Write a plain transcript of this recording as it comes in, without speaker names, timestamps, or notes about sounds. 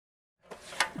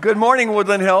Good morning,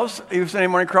 Woodland Hills. You're Sunday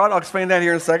morning crowd. I'll explain that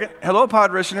here in a second. Hello,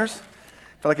 parishioners.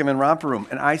 I feel like I'm in romper room,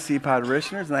 and I see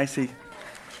parishioners, and I see.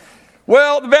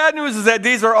 Well, the bad news is that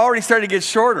days are already starting to get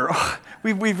shorter.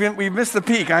 We've missed the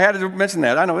peak. I had to mention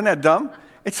that. I know, isn't that dumb?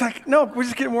 It's like, no, we're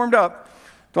just getting warmed up.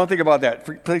 Don't think about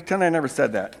that. Pretend I never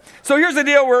said that. So here's the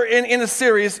deal. We're in a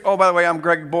series. Oh, by the way, I'm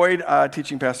Greg Boyd,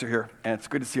 teaching pastor here, and it's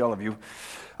good to see all of you.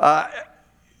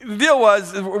 The deal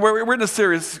was, we're in a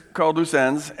series called Loose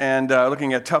Ends, and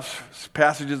looking at tough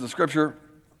passages of Scripture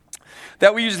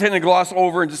that we usually tend to gloss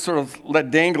over and just sort of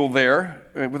let dangle there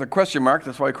with a question mark.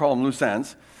 That's why I call them loose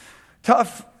ends.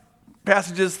 Tough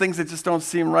passages, things that just don't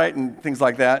seem right, and things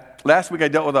like that. Last week I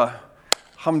dealt with a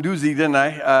humdoozy, didn't I?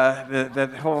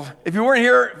 That whole. If you weren't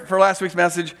here for last week's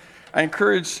message, I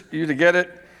encourage you to get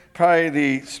it. Probably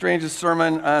the strangest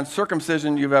sermon on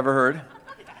circumcision you've ever heard.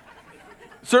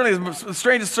 Certainly the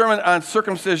strangest sermon on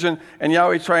circumcision and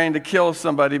Yahweh trying to kill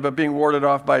somebody but being warded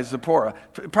off by Zipporah.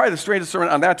 Probably the strangest sermon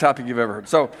on that topic you've ever heard.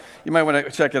 So you might want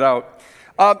to check it out.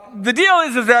 The deal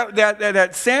is that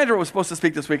Sandra was supposed to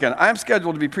speak this weekend. I'm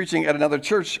scheduled to be preaching at another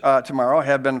church tomorrow. I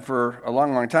have been for a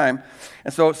long, long time.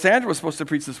 And so Sandra was supposed to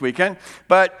preach this weekend,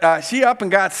 but she up and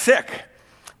got sick.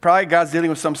 Probably God's dealing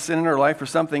with some sin in her life or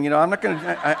something. You know, I'm not going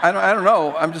to, I don't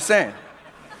know. I'm just saying.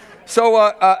 So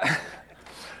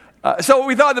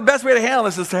we thought the best way to handle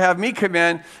this is to have me come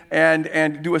in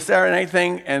and do a Saturday night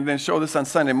thing and then show this on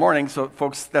Sunday morning. So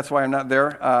folks, that's why I'm not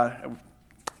there on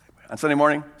Sunday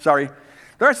morning. Sorry.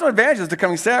 There are some advantages to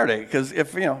coming Saturday because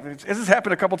if, you know, this has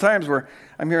happened a couple times where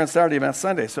I'm here on Saturday and not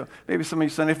Sunday. So maybe some of you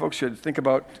Sunday folks should think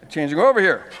about changing over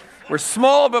here. We're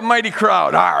small but mighty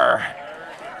crowd. Arr.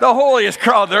 The holiest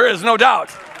crowd there is, no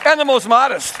doubt. And the most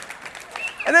modest.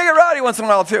 And they get rowdy once in a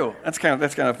while, too. That's kind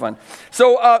of fun.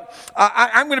 So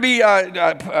I'm going to be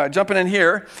jumping in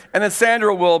here, and then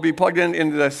Sandra will be plugged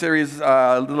into the series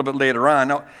a little bit later on.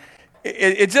 Now,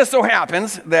 it just so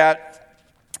happens that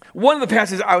one of the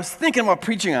passages I was thinking about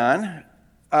preaching on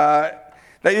that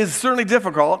is certainly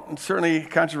difficult and certainly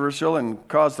controversial and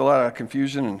caused a lot of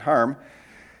confusion and harm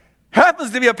happens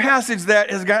to be a passage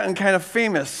that has gotten kind of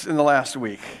famous in the last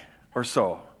week or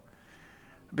so.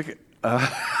 There's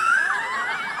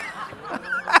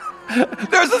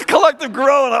this collective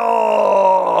groan.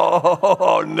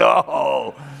 Oh,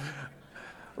 no.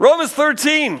 Romans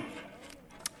 13,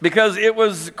 because it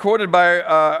was quoted by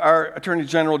our Attorney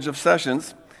General, Jeff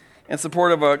Sessions, in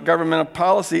support of a governmental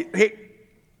policy. Hey,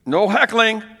 no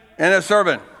heckling in a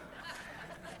sermon.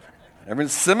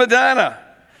 Everyone's simadana.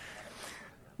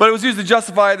 But it was used to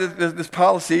justify this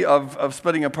policy of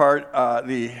splitting apart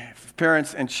the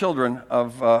parents and children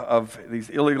of these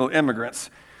illegal immigrants.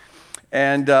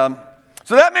 And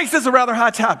so that makes this a rather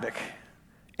hot topic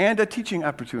and a teaching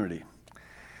opportunity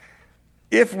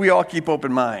if we all keep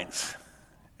open minds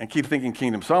and keep thinking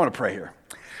kingdom. So I want to pray here.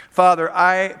 Father,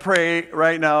 I pray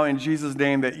right now in Jesus'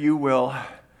 name that you will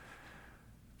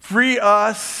free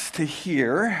us to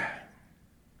hear,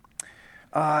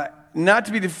 not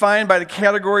to be defined by the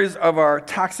categories of our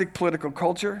toxic political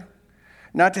culture,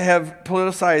 not to have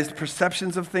politicized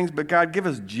perceptions of things, but God, give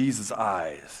us Jesus'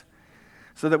 eyes.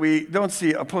 So that we don't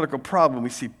see a political problem,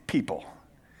 we see people.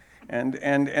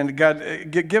 And God,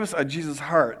 give us a Jesus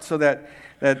heart so that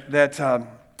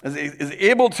is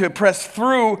able to press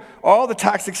through all the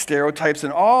toxic stereotypes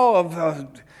and all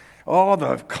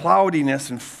the cloudiness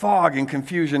and fog and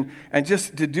confusion and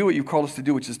just to do what you've called us to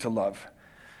do, which is to love.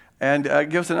 And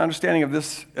give us an understanding of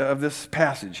this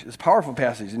passage, this powerful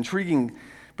passage, intriguing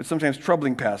but sometimes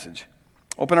troubling passage.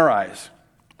 Open our eyes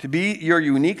to be your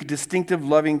unique, distinctive,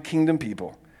 loving kingdom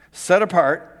people, set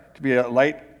apart to be a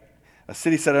light, a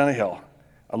city set on a hill,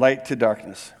 a light to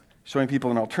darkness, showing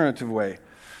people an alternative way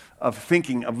of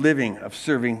thinking, of living, of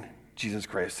serving Jesus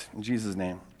Christ. In Jesus'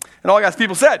 name. And all God's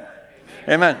people said,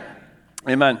 Amen.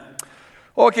 Amen.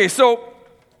 Okay, so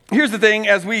here's the thing.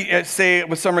 As we say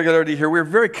with some regularity here, we're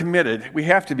very committed. We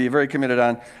have to be very committed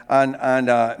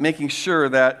on making sure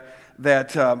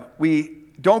that we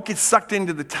don't get sucked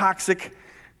into the toxic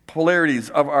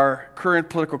polarities of our current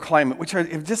political climate, which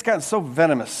have just gotten so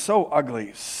venomous, so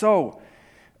ugly,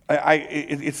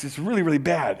 it's really, really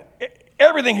bad.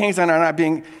 Everything hangs on our not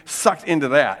being sucked into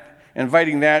that,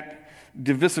 inviting that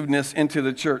divisiveness into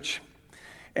the church.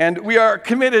 And we are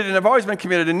committed, and have always been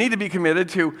committed, and need to be committed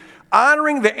to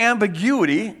honoring the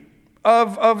ambiguity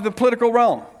of the political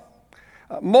realm.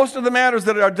 Most of the matters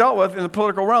that are dealt with in the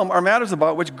political realm are matters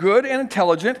about which good and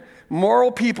intelligent,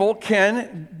 moral people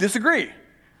can disagree.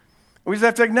 We just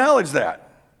have to acknowledge that.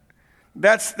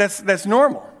 That's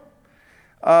normal.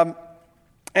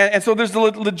 And so there's the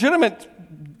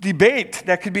legitimate debate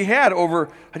that could be had over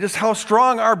just how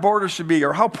strong our borders should be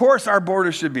or how porous our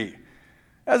borders should be,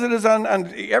 as it is on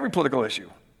every political issue.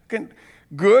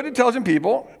 Good, intelligent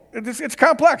people, it's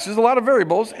complex. There's a lot of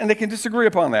variables, and they can disagree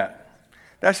upon that.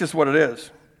 That's just what it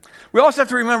is. We also have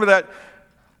to remember that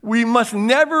we must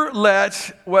never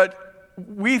let what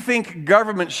we think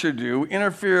government should do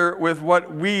interfere with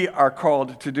what we are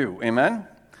called to do. Amen?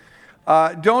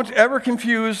 Don't ever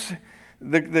confuse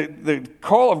the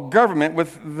call of government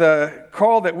with the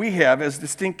call that we have as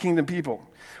distinct kingdom people.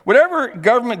 Whatever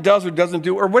government does or doesn't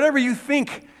do, or whatever you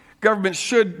think government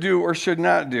should do or should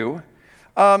not do,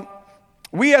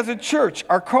 we as a church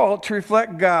are called to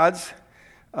reflect God's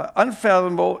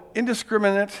unfathomable,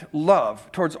 indiscriminate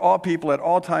love towards all people at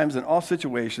all times in all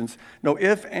situations. No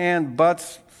ifs, and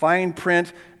buts, fine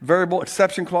print, variable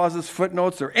exception clauses,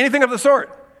 footnotes, or anything of the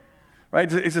sort. Right?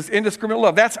 It's this indiscriminate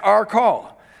love. That's our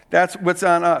call. That's what's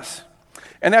on us.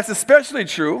 And that's especially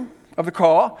true of the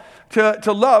call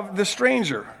to love the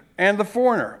stranger and the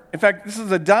foreigner. In fact, this is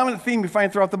a dominant theme we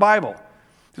find throughout the Bible.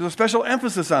 There's a special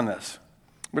emphasis on this.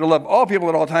 We're to love all people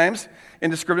at all times,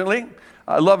 indiscriminately.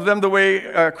 Love them the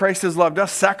way Christ has loved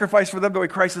us. Sacrifice for them the way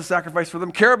Christ has sacrificed for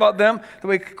them. Care about them the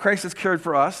way Christ has cared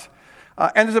for us.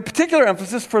 And there's a particular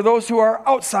emphasis for those who are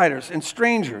outsiders and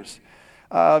strangers.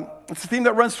 It's a theme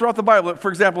that runs throughout the Bible. For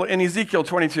example, in Ezekiel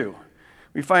 22,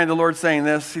 we find the Lord saying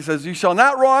this. He says, "You shall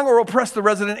not wrong or oppress the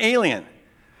resident alien,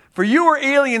 for you are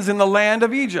aliens in the land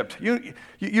of Egypt."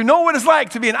 You know what it's like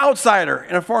to be an outsider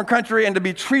in a foreign country and to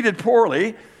be treated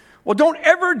poorly. Well, don't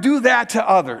ever do that to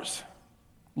others.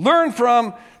 Learn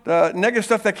from the negative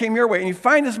stuff that came your way, and you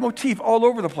find this motif all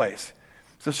over the place.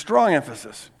 It's a strong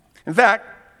emphasis. In fact,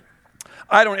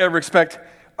 I don't ever expect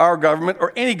our government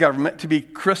or any government to be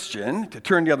Christian, to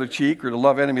turn the other cheek or to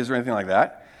love enemies or anything like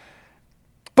that.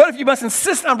 But if you must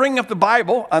insist on bringing up the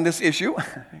Bible on this issue,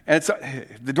 and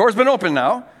the door's been open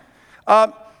now,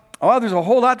 there's a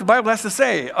whole lot the Bible has to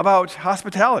say about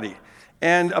hospitality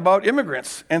and about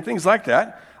immigrants and things like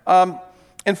that.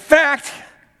 In fact,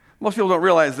 most people don't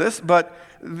realize this, but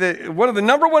one of the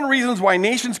number one reasons why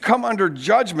nations come under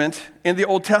judgment in the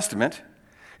Old Testament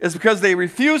is because they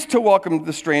refuse to welcome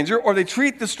the stranger, or they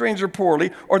treat the stranger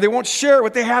poorly, or they won't share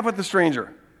what they have with the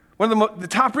stranger. One of the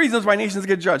top reasons why nations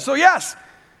get judged. So yes,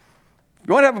 if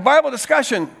you want to have a Bible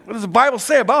discussion, what does the Bible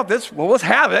say about this? Well, let's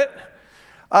have it.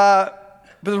 But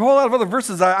there's a whole lot of other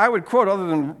verses I would quote other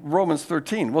than Romans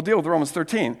 13. We'll deal with Romans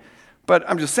 13. But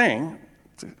I'm just saying,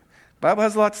 the Bible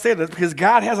has a lot to say to this because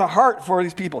God has a heart for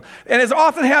these people. And as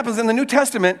often happens in the New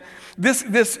Testament,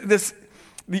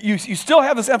 you still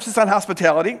have this emphasis on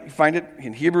hospitality. You find it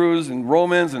in Hebrews and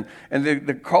Romans, and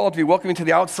the call to be welcoming to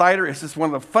the outsider is just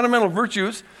one of the fundamental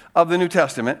virtues of the New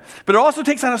Testament. But it also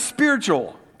takes on a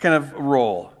spiritual kind of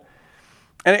role.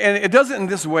 And it does it in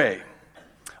this way.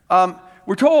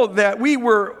 We're told that we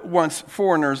were once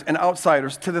foreigners and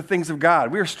outsiders to the things of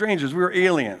God. We were strangers. We were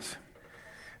aliens.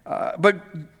 But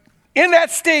in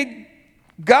that state,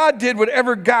 God did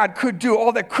whatever God could do,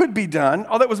 all that could be done,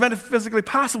 all that was metaphysically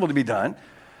possible to be done,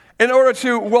 in order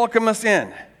to welcome us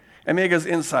in and make us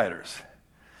insiders.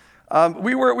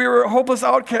 We were hopeless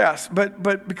outcasts,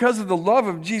 but because of the love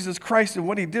of Jesus Christ and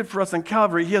what He did for us on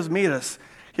Calvary, He has made us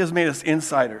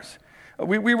insiders.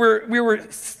 We were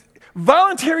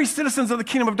voluntary citizens of the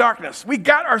kingdom of darkness. We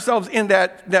got ourselves in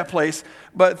that place,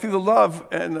 but through the love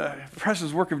and the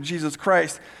precious work of Jesus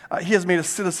Christ, He has made us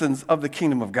citizens of the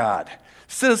kingdom of God.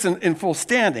 Citizen in full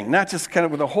standing, not just kind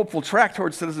of with a hopeful track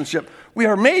towards citizenship. We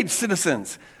are made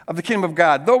citizens of the kingdom of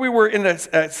God, though we were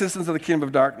citizens of the kingdom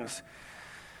of darkness.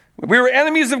 We were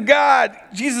enemies of God.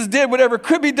 Jesus did whatever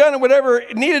could be done and whatever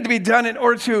needed to be done in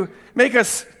order to make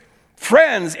us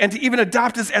friends and to even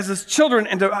adopt us as His children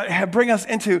and to bring us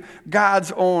into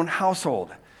God's own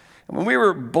household. And when we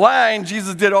were blind,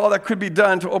 Jesus did all that could be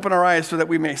done to open our eyes so that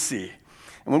we may see.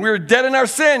 And when we were dead in our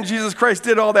sin, Jesus Christ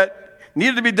did all that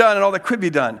needed to be done and all that could be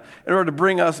done in order to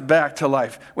bring us back to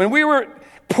life. When we were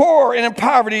poor and in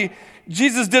poverty,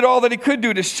 Jesus did all that He could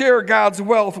do to share God's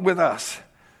wealth with us.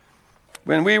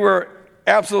 When we were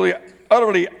absolutely,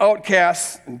 utterly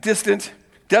outcasts and distant,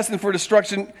 destined for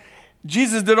destruction,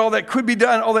 Jesus did all that could be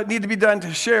done, all that needed to be done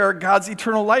to share God's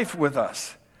eternal life with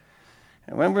us.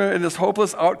 And when we're in this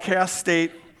hopeless, outcast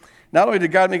state, not only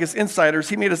did God make us insiders,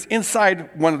 He made us inside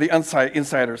one of the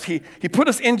insiders. He put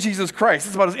us in Jesus Christ.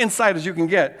 It's about as inside as you can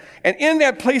get. And in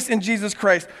that place in Jesus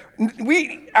Christ,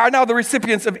 we are now the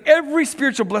recipients of every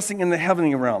spiritual blessing in the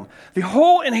heavenly realm. The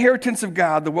whole inheritance of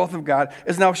God, the wealth of God,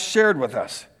 is now shared with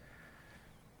us.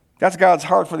 That's God's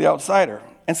heart for the outsider.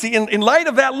 And see, in light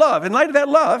of that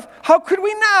love, how could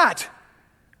we not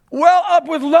well up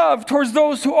with love towards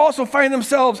those who also find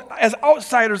themselves as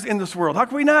outsiders in this world. How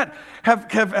can we not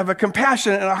have a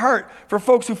compassion and a heart for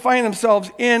folks who find themselves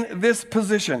in this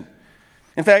position?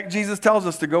 In fact, Jesus tells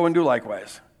us to go and do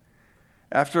likewise.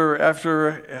 After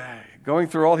going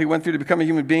through all he went through to become a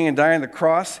human being and die on the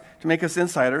cross to make us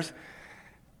insiders,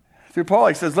 through Paul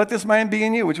he says, let this mind be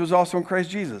in you, which was also in Christ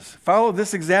Jesus. Follow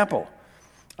this example.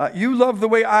 You love the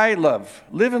way I love.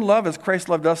 Live in love as Christ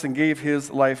loved us and gave his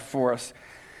life for us.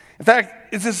 In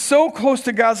fact, it's just so close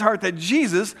to God's heart that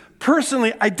Jesus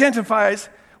personally identifies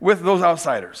with those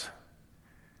outsiders.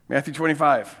 Matthew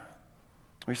 25,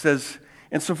 he says,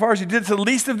 insofar as you did to the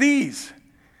least of these,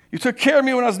 you took care of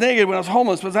me when I was naked, when I was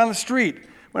homeless, when I was on the street,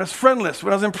 when I was friendless,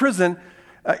 when I was in prison.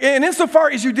 And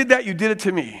insofar as you did that, you did it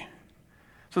to me.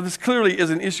 So this clearly is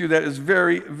an issue that is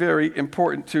very, very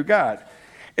important to God.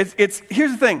 Here's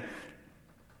the thing.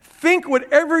 Think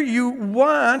whatever you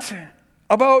want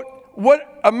about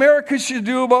what America should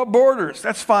do about borders.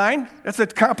 That's fine. That's a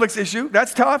complex issue.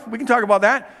 That's tough. We can talk about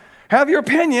that. Have your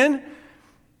opinion,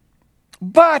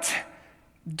 but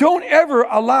don't ever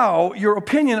allow your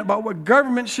opinion about what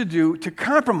government should do to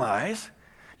compromise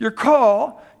your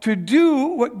call to do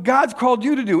what God's called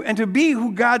you to do and to be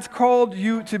who God's called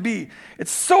you to be.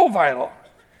 It's so vital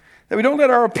that we don't let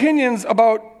our opinions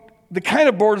about the kind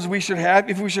of borders we should have,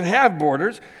 if we should have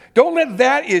borders, don't let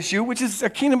that issue, which is a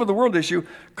kingdom of the world issue,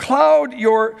 cloud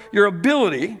your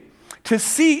ability to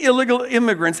see illegal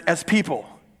immigrants as people.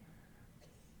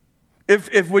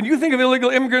 If when you think of illegal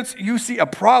immigrants, you see a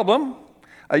problem,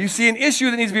 you see an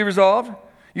issue that needs to be resolved,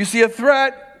 you see a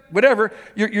threat, whatever,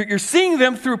 you're seeing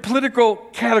them through political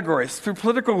categories, through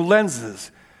political lenses.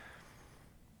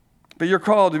 But you're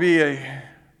called to be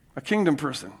a kingdom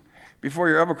person before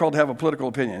you're ever called to have a political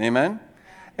opinion. Amen?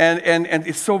 And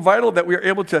it's so vital that we are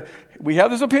able to, we have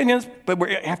those opinions, but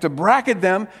we have to bracket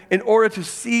them in order to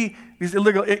see these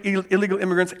illegal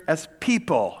immigrants as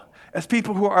people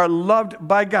who are loved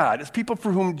by God, as people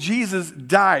for whom Jesus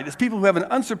died, as people who have an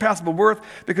unsurpassable worth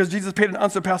because Jesus paid an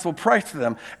unsurpassable price for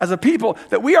them, as a people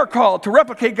that we are called to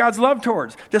replicate God's love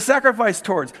towards, to sacrifice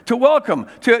towards, to welcome,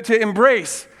 to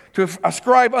embrace, to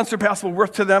ascribe unsurpassable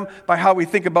worth to them by how we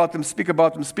think about them, speak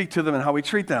to them, and how we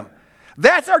treat them.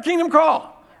 That's our kingdom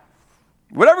call.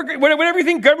 Whatever you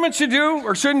think government should do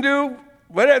or shouldn't do,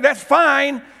 whatever, that's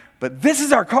fine, but this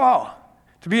is our call,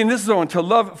 to be in this zone, to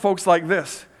love folks like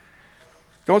this.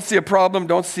 Don't see a problem,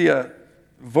 don't see a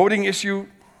voting issue,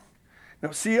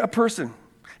 no, see a person.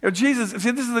 Jesus,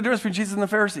 see, this is the difference between Jesus and the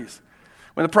Pharisees.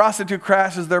 When the prostitute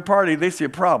crashes their party, they see a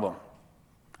problem.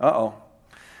 Uh-oh.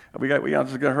 This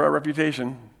is going to hurt our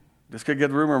reputation. This could get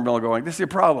the rumor mill going. They see a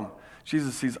problem.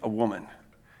 Jesus sees a woman.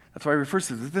 That's why he refers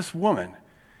to this woman.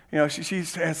 She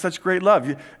has such great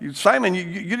love. Simon,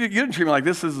 you didn't treat me like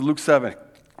this. This is Luke 7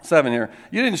 here.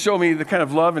 You didn't show me the kind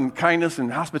of love and kindness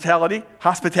and hospitality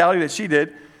that she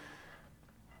did.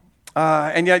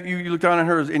 And yet you look down on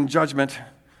her in judgment.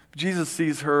 Jesus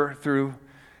sees her through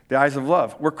the eyes of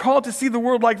love. We're called to see the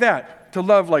world like that, to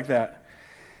love like that.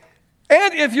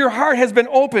 And if your heart has been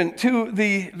open to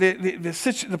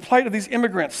the plight of these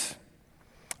immigrants,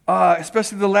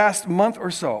 especially the last month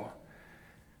or so,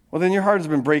 well, then your heart has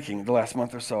been breaking the last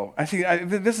month or so.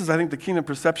 This is the kingdom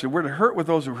perception. We're to hurt with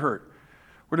those who hurt.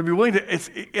 We're to be willing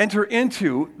to enter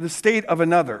into the state of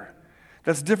another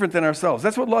that's different than ourselves.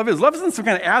 That's what love is. Love isn't some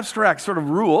kind of abstract sort of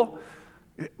rule.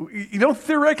 You don't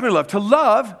theoretically love. To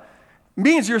love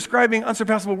means you're ascribing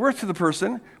unsurpassable worth to the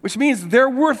person, which means they're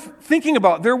worth thinking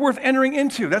about, they're worth entering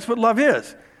into. That's what love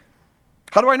is.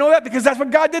 How do I know that? Because that's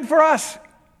what God did for us.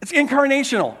 It's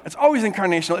incarnational. It's always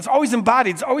incarnational. It's always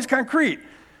embodied. It's always concrete.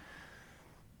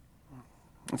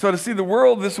 And so to see the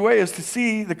world this way is to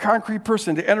see the concrete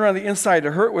person, to enter on the inside,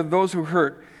 to hurt with those who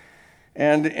hurt.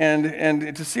 And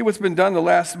to see what's been done the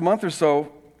last month or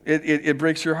so, it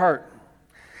breaks your heart.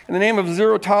 In the name of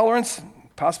zero tolerance,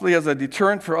 possibly as a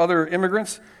deterrent for other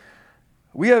immigrants,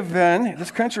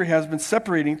 this country has been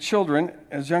separating children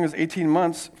as young as 18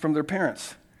 months from their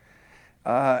parents.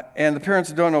 And the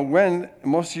parents don't know when,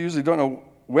 most usually don't know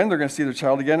when they're going to see their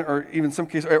child again, or even in some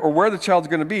cases, or where the child's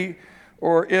going to be,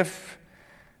 or if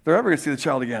they're ever going to see the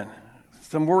child again.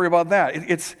 Some worry about that.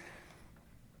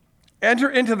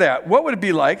 Enter into that. What would it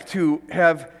be like to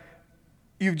have,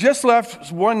 you've just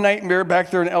left one nightmare back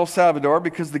there in El Salvador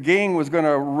because the gang was going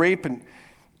to rape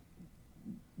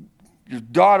your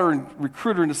daughter and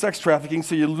recruit her into sex trafficking,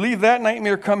 so you leave that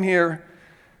nightmare, come here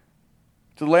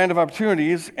to the land of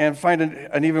opportunities and find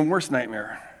an even worse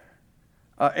nightmare.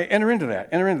 Enter into that.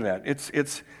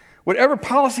 It's whatever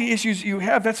policy issues you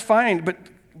have, that's fine, but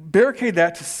barricade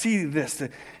that to see this,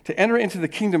 to enter into the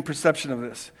kingdom perception of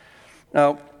this.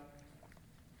 Now,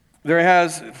 there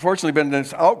has fortunately been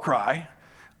this outcry,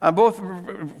 both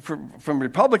from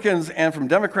Republicans and from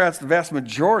Democrats. The vast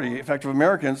majority, in fact, of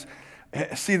Americans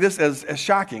see this as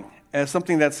shocking, as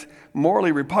something that's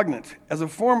morally repugnant, as a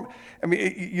form. I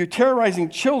mean, you're terrorizing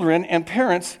children and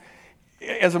parents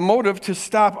as a motive to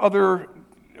stop other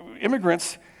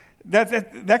immigrants.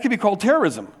 That could be called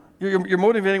terrorism. You're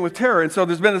motivating with terror. And so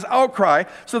there's been this outcry.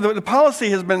 So the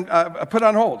policy has been put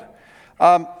on hold.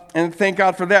 And thank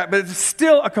God for that. But it's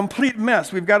still a complete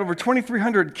mess. We've got over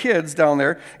 2,300 kids down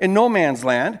there in no man's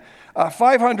land.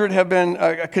 500 have been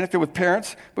connected with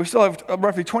parents, but we still have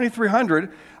roughly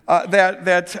 2,300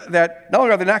 that not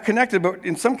only are they not connected, but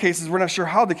in some cases we're not sure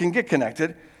how they can get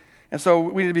connected. And so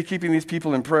we need to be keeping these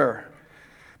people in prayer.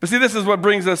 But see, this is what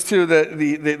brings us to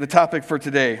the topic for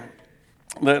today,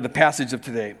 the passage of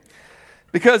today.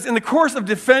 Because in the course of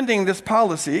defending this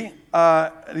policy,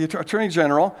 the Attorney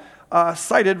General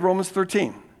cited Romans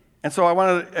 13. And so I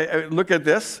want to look at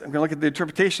this. I'm going to look at the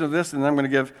interpretation of this, and then I'm going to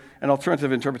give an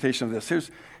alternative interpretation of this.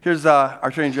 Here's our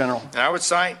Attorney General. I would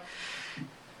cite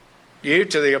you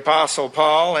to the Apostle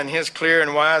Paul and his clear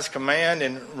and wise command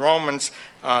in Romans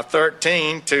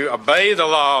 13 to obey the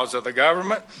laws of the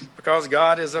government, because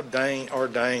God has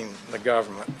ordained the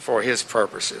government for his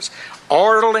purposes.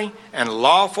 Orderly and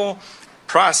lawful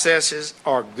processes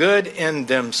are good in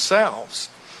themselves.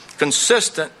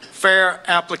 Consistent, fair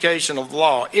application of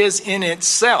law is in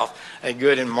itself a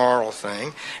good and moral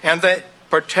thing, and that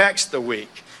protects the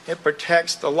weak. It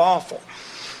protects the lawful.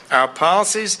 Our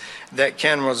policies that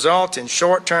can result in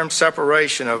short-term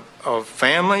separation of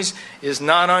families is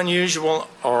not unusual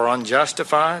or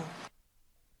unjustified.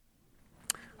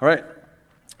 All right.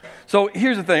 So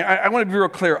here's the thing. I want to be real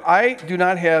clear. I do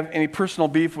not have any personal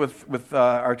beef with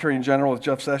our Attorney General, with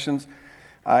Jeff Sessions.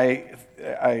 I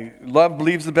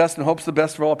believes the best and hopes the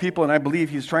best for all people, and I believe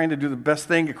he's trying to do the best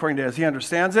thing according to as he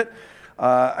understands it.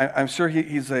 I'm sure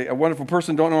he's a wonderful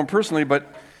person. Don't know him personally, but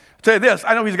I'll tell you this.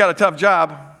 I know he's got a tough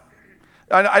job.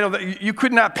 I know that you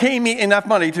could not pay me enough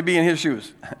money to be in his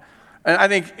shoes. And I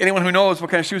think anyone who knows what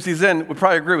kind of shoes he's in would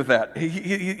probably agree with that.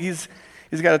 He's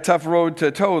got a tough road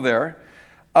to toe there.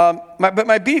 But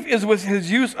my beef is with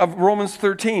his use of Romans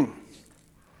 13.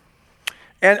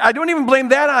 And I don't even blame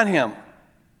that on him,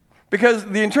 because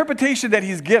the interpretation that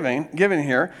he's given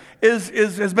here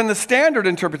has been the standard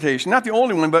interpretation, not the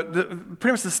only one, but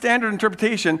pretty much the standard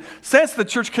interpretation since the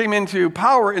church came into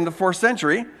power in the 4th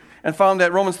century and found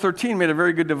that Romans 13 made a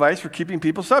very good device for keeping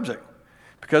people subject,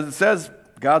 because it says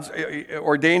God's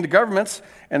ordained governments,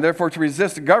 and therefore to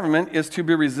resist government is to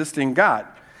be resisting God.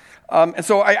 And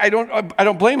so I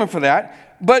don't blame him for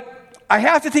that, but I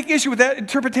have to take issue with that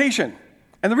interpretation.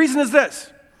 And the reason is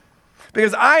this: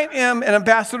 because I am an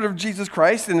ambassador of Jesus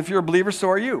Christ, and if you're a believer, so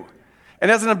are you.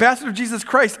 And as an ambassador of Jesus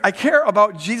Christ, I care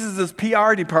about Jesus'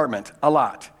 PR department a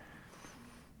lot,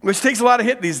 which takes a lot of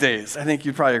hit these days. I think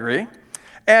you'd probably agree.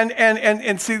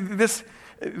 And see, this,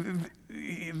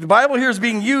 the Bible here is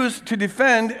being used to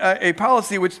defend a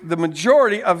policy which the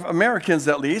majority of Americans,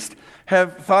 at least,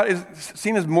 have thought is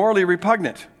seen as morally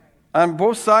repugnant on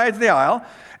both sides of the aisle.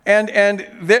 And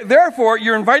therefore,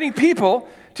 you're inviting people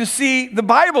to see the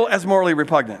Bible as morally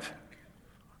repugnant.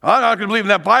 I'm not going to believe in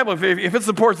that Bible. If it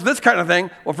supports this kind of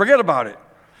thing, well, forget about it.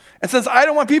 And since I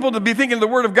don't want people to be thinking the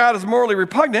Word of God is morally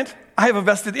repugnant, I have a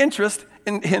vested interest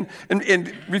in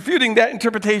refuting that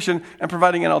interpretation and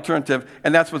providing an alternative,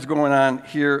 and that's what's going on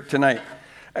here tonight.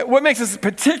 What makes this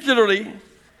particularly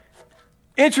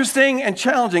interesting and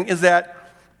challenging is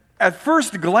that at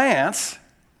first glance,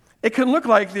 it can look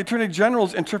like the Attorney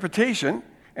General's interpretation,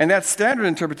 and that standard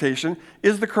interpretation,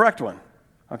 is the correct one,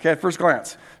 okay, at first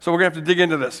glance. So we're going to have to dig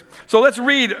into this. So let's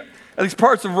read at least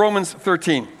parts of Romans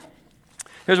 13.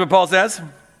 Here's what Paul says.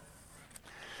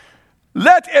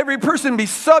 Let every person be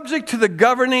subject to the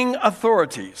governing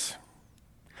authorities,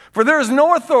 for there is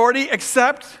no authority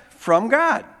except from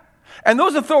God. And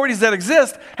those authorities that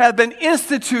exist have been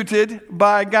instituted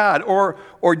by God, or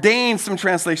ordained, some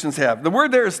translations have. The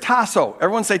word there is tasso.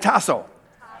 Everyone say tasso.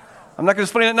 I'm not going to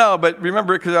explain it now, but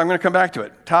remember it because I'm going to come back to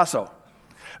it. Tasso.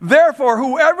 Therefore,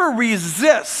 whoever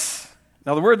resists,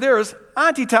 now the word there is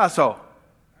antitasso,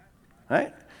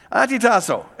 right?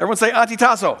 Antitasso. Everyone say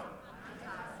antitasso.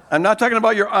 I'm not talking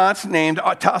about your aunt named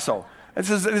Tasso. This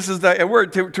is a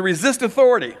word to resist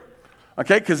authority,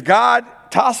 okay? Because God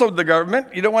tassoed the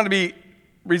government. You don't want to be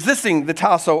resisting the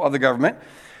tasso of the government.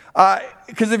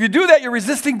 Because if you do that, you're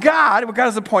resisting God, what God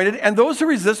has appointed, and those who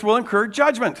resist will incur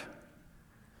judgment.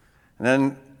 And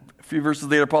then a few verses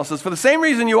later, Paul says, for the same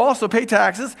reason you also pay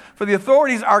taxes, for the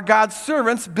authorities are God's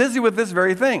servants busy with this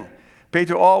very thing. Pay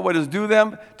to all what is due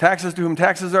them, taxes to whom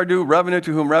taxes are due, revenue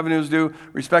to whom revenue is due,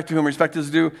 respect to whom respect is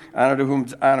due, honor to whom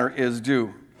honor is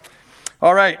due.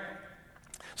 All right.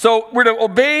 So we're to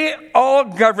obey all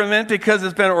government because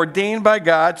it's been ordained by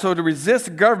God. So to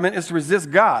resist government is to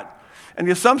resist God. And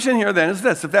the assumption here then is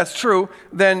this: if that's true,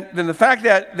 then the fact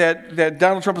that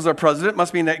Donald Trump is our president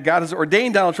must mean that God has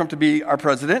ordained Donald Trump to be our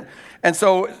president. And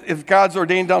so if God's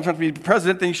ordained Donald Trump to be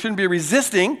president, then he shouldn't be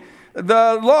resisting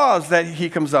the laws that he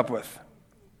comes up with.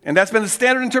 And that's been the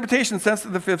standard interpretation since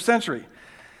the 5th century.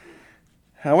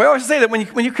 Now, we always say that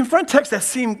when you confront texts that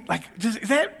seem like,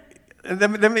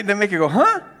 they make you go,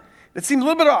 huh? It seems a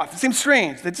little bit off. It seems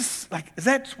strange. They just like, is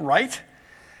that right?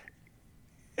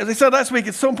 As I said last week,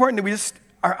 it's so important that we just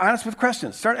are honest with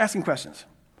questions. Start asking questions.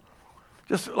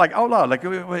 Just like out loud, like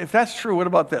if that's true, what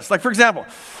about this? Like for example,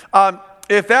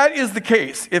 if that is the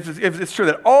case, if it's true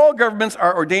that all governments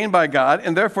are ordained by God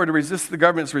and therefore to resist the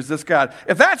government is resist God,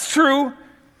 if that's true,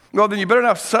 well, then you better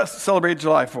not celebrate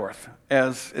July 4th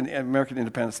as an American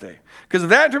Independence Day. Because if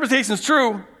that interpretation is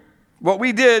true, what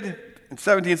we did in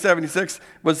 1776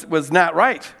 was not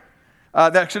right.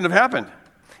 That shouldn't have happened.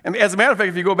 And as a matter of fact,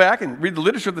 if you go back and read the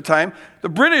literature at the time, the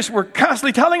British were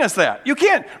constantly telling us that. You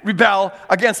can't rebel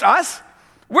against us.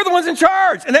 We're the ones in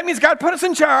charge. And that means God put us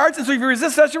in charge. And so if you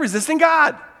resist us, you're resisting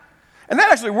God. And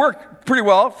that actually worked pretty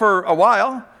well for a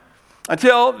while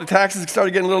until the taxes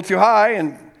started getting a little too high.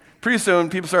 And pretty soon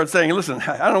people started saying, listen,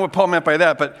 I don't know what Paul meant by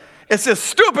that, but it's just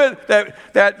stupid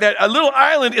that a little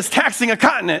island is taxing a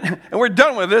continent. And we're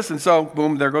done with this. And so,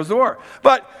 boom, there goes the war.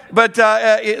 But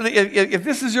if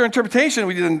this is your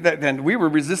interpretation, then we were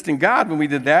resisting God when we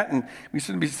did that, and we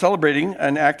shouldn't be celebrating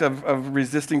an act of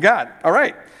resisting God. All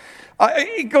right.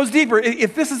 It goes deeper.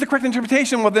 If this is the correct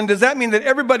interpretation, well, then does that mean that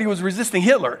everybody who was resisting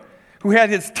Hitler, who had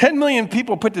his 10 million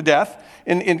people put to death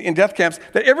in death camps,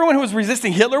 that everyone who was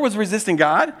resisting Hitler was resisting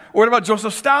God? Or what about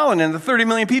Joseph Stalin and the 30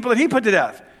 million people that he put to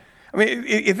death? I mean,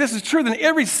 if this is true, then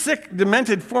every sick,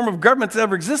 demented form of government that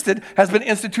ever existed has been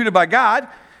instituted by God,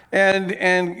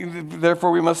 and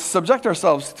therefore we must subject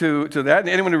ourselves to that. And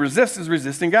anyone who resists is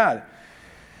resisting God.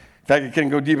 In fact, it can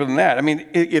go deeper than that. I mean,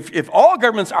 if all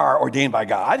governments are ordained by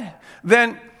God,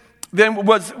 then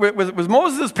was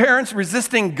Moses' parents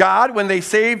resisting God when they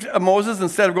saved Moses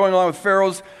instead of going along with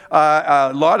Pharaoh's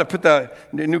law to put the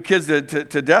new kids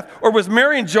to death? Or was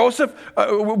Mary and Joseph,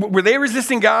 were they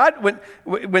resisting God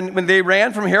when they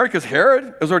ran from Herod? Because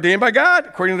Herod was ordained by God,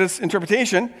 according to this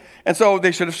interpretation. And so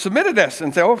they should have submitted this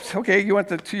and said, oh, okay, you want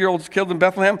the 2-year-olds killed in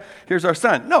Bethlehem? Here's our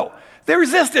son. No, they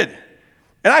resisted.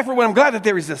 And I, for one, am glad that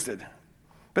they resisted.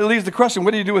 But it leaves the question,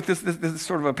 what do you do with this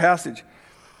sort of a passage?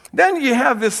 Then you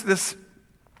have this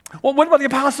well, what about the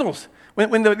apostles?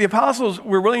 When the apostles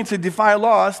were willing to defy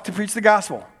laws to preach the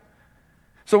gospel.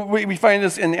 So we find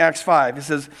this in Acts 5. It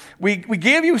says, we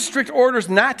gave you strict orders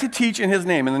not to teach in his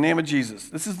name, in the name of Jesus.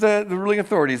 This is the ruling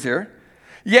authorities here.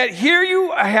 Yet here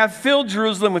you have filled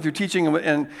Jerusalem with your teaching,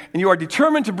 and you are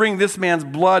determined to bring this man's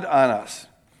blood on us.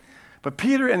 But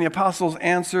Peter and the apostles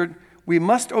answered, we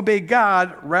must obey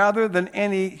God rather than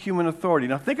any human authority.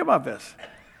 Now think about this.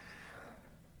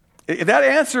 If that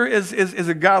answer is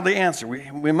a godly answer,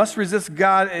 we must resist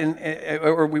God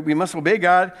or we must obey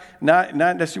God,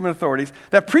 not just human authorities.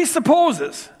 That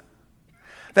presupposes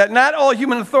that not all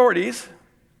human authorities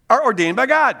are ordained by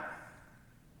God.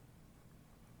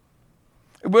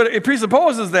 But it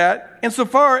presupposes that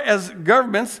insofar as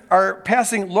governments are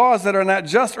passing laws that are not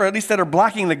just, or at least that are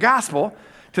blocking the gospel,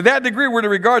 to that degree we're to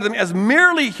regard them as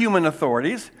merely human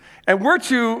authorities, and we're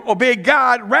to obey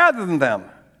God rather than them.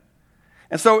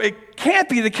 And so it can't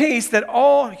be the case that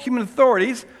all human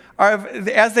authorities,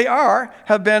 as they are,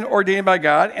 have been ordained by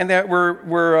God, and that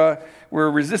we're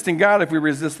resisting God if we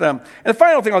resist them. And the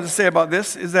final thing I'll just say about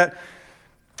this is that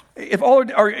if all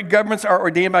our governments are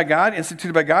ordained by God,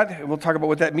 instituted by God, we'll talk about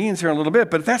what that means here in a little bit,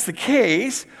 but if that's the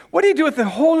case, what do you do with the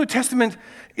whole New Testament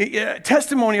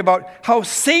testimony about how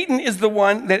Satan is the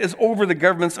one that is over the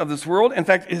governments of this world? In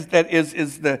fact, is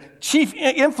the chief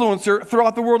influencer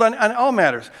throughout the world on all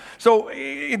matters. So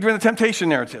during the temptation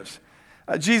narratives,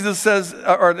 Jesus says,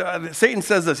 Satan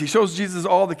says this. He shows Jesus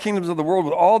all the kingdoms of the world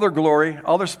with all their glory,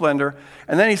 all their splendor,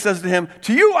 and then he says to him,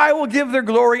 to you I will give their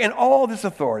glory and all this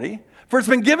authority, for it's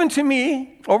been given to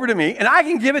me, over to me, and I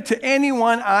can give it to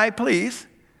anyone I please.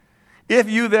 If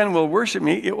you then will worship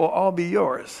me, it will all be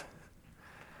yours.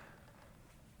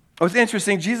 What's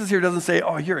interesting, Jesus here doesn't say,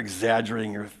 oh, you're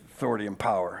exaggerating your authority and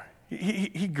power.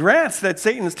 He grants that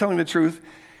Satan is telling the truth.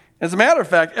 As a matter of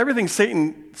fact, everything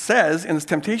Satan says in this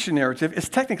temptation narrative is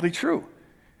technically true.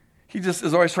 He just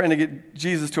is always trying to get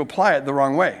Jesus to apply it the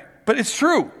wrong way. But it's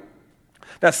true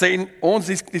that Satan owns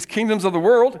these kingdoms of the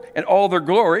world and all their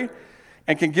glory.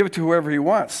 and can give it to whoever he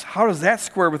wants. How does that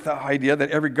square with the idea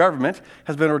that every government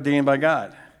has been ordained by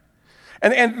God?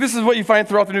 And this is what you find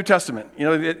throughout the New Testament. You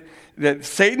know, that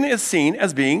Satan is seen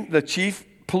as being the chief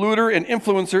polluter and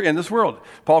influencer in this world.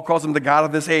 Paul calls him the god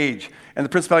of this age and the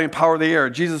principality and power of the air.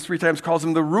 Jesus 3 times calls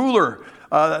him the ruler,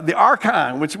 the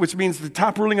archon, which means the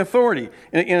top ruling authority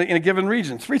in a given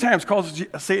region. 3 times calls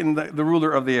Satan the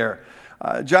ruler of the air.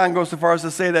 John goes so far as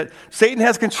to say that Satan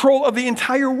has control of the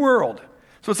entire world.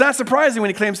 So it's not surprising when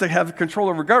he claims to have control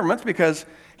over governments, because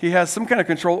he has some kind of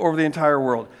control over the entire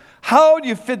world. How do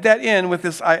you fit that in with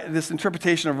this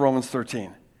interpretation of Romans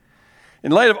 13?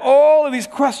 In light of all of these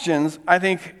questions, I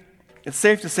think it's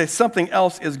safe to say something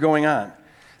else is going on.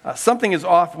 Something is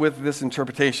off with this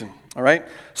interpretation, all right?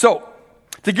 So,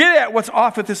 to get at what's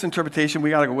off with this interpretation,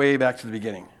 we got to go way back to the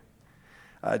beginning,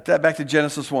 back to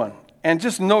Genesis 1. And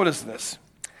just notice this,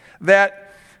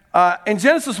 that in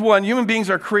Genesis 1, human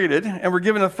beings are created and we're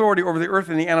given authority over the earth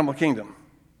and the animal kingdom.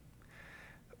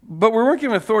 But we weren't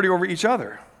given authority over each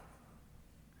other.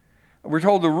 We're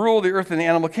told to rule the earth and the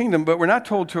animal kingdom, but we're not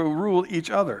told to rule each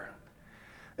other.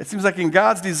 It seems like in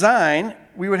God's design,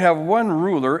 we would have one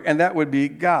ruler, and that would be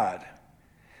God.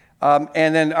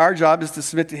 And then our job is to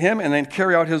submit to him and then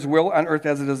carry out his will on earth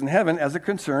as it is in heaven, as it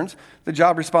concerns the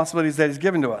job responsibilities that he's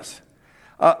given to us.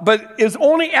 But it's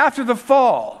only after the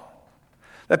fall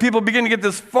that people begin to get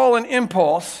this fallen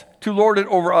impulse to lord it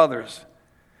over others.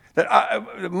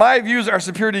 That my views are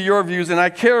superior to your views, and I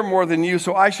care more than you,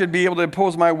 so I should be able to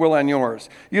impose my will on yours.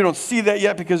 You don't see that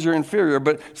yet because you're inferior,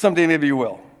 but someday maybe you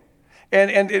will.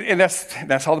 And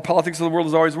that's how the politics of the world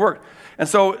has always worked. And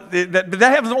so that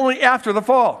happens only after the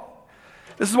fall.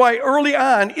 This is why early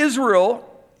on, Israel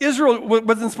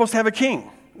wasn't supposed to have a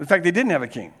king. In fact, they didn't have a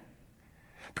king.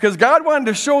 Because God wanted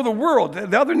to show the world,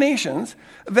 the other nations,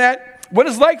 that what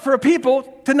it's like for a people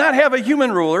to not have a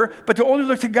human ruler, but to only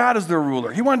look to God as their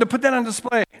ruler. He wanted to put that on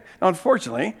display. Now,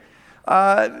 unfortunately,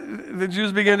 the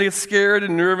Jews began to get scared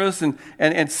and nervous,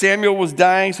 and Samuel was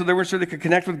dying, so they weren't sure they could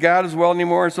connect with God as well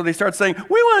anymore. And so they started saying,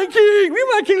 we want a king. We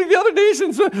want a king like the other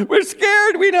nations. We're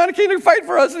scared. We want a king to fight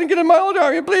for us and get a mild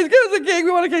army. Please give us a king.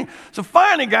 We want a king. So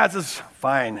finally, God says,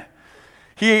 fine.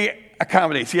 He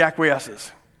accommodates. He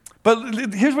acquiesces. But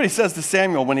here's what he says to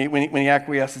Samuel when he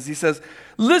acquiesces. He says,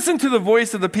 listen to the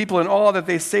voice of the people in all that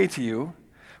they say to you,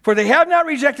 for they have not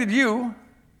rejected you,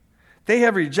 they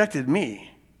have rejected me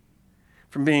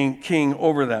from being king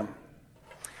over them.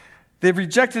 They've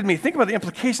rejected me. Think about the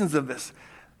implications of this.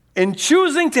 In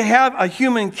choosing to have a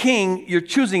human king, you're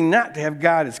choosing not to have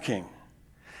God as king.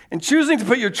 In choosing to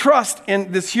put your trust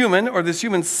in this human or this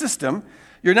human system,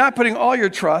 you're not putting all your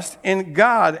trust in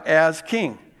God as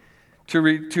king.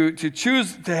 To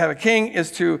choose to have a king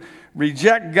is to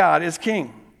reject God as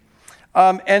king.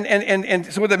 And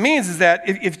so what that means is that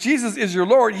if Jesus is your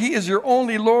Lord, he is your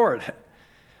only Lord.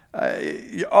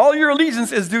 All your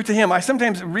allegiance is due to him. I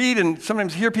sometimes read and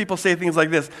sometimes hear people say things like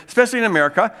this, especially in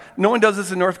America. No one does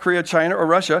this in North Korea, China, or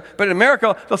Russia. But in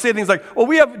America, they'll say things like, well,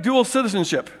 we have dual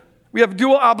citizenship. We have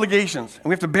dual obligations. And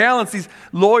we have to balance these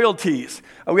loyalties.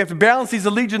 We have to balance these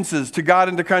allegiances to God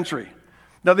and to country.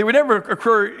 Now, they would never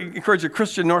encourage a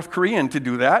Christian North Korean to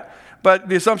do that, but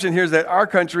the assumption here is that our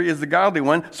country is the godly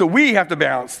one, so we have to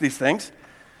balance these things.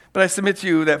 But I submit to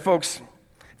you that, folks,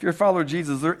 if you're a follower of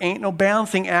Jesus, there ain't no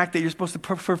balancing act that you're supposed to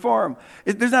perform.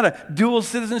 There's not a dual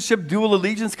citizenship, dual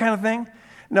allegiance kind of thing.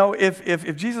 No,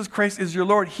 if Jesus Christ is your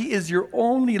Lord, he is your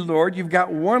only Lord. You've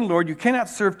got one Lord. You cannot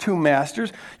serve two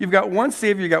masters. You've got one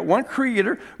Savior. You've got one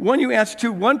Creator, one you answer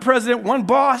to, one President, one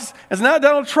boss. It's not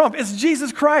Donald Trump. It's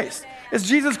Jesus Christ. It's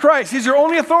Jesus Christ. He's your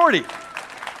only authority.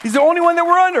 He's the only one that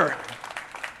we're under.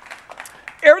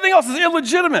 Everything else is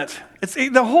illegitimate.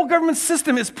 The whole government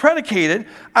system is predicated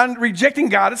on rejecting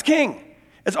God as king.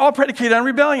 It's all predicated on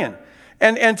rebellion.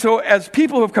 And so as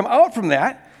people who have come out from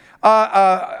that,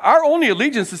 our only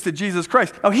allegiance is to Jesus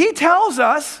Christ. Now, he tells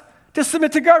us to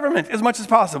submit to government as much as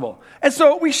possible. And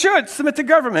so we should submit to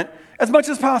government as much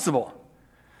as possible.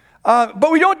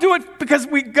 But we don't do it because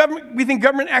we think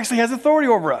government actually has authority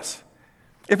over us.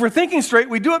 If we're thinking straight,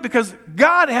 we do it because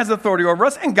God has authority over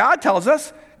us, and God tells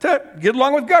us to get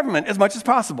along with government as much as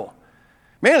possible.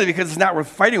 Mainly because it's not worth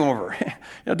fighting over.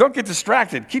 Don't get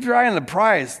distracted. Keep your eye on the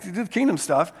prize. Do the kingdom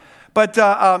stuff. But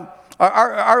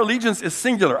our allegiance is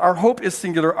singular. Our hope is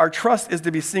singular. Our trust is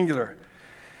to be singular.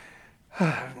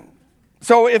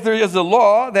 So if there is a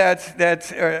law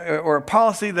or a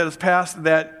policy that is passed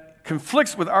that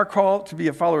conflicts with our call to be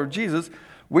a follower of Jesus,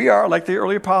 we are, like the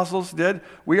early apostles did,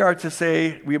 we are to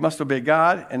say we must obey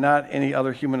God and not any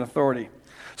other human authority.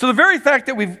 So the very fact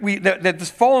that that this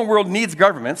fallen world needs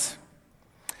governments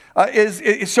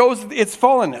it shows its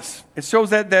fallenness. It shows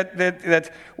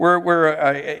that we're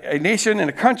a nation and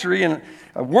a country and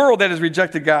a world that has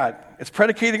rejected God. It's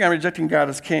predicating on rejecting God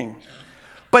as king.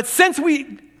 But since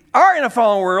we are in a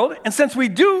fallen world, and since we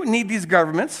do need these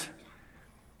governments,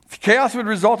 chaos would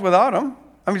result without them.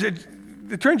 I mean,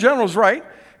 the Attorney General is right.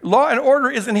 Law and order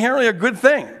is inherently a good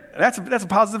thing. That's a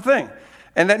positive thing,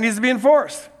 and that needs to be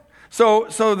enforced. So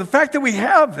the fact that we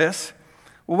have this,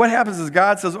 well, what happens is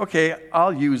God says, okay,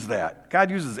 I'll use that. God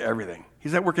uses everything.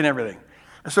 He's at work in everything.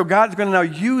 So God's going to now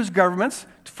use governments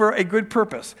for a good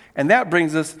purpose. And that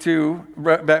brings us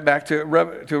back to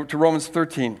Romans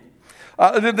 13.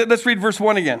 Let's read verse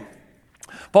 1 again.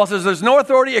 Paul says, there's no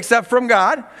authority except from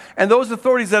God, and those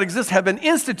authorities that exist have been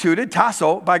instituted,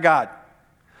 tasso, by God.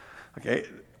 Okay,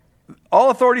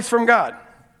 all authorities from God.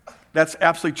 That's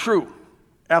absolutely true.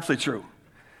 Absolutely true.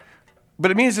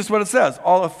 But it means just what it says.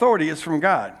 All authority is from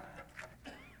God.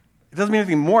 It doesn't mean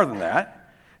anything more than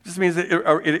that. It just means that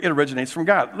it originates from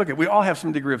God. Look, we all have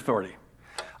some degree of authority.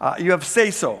 You have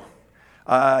say-so.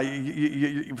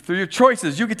 Through your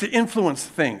choices, you get to influence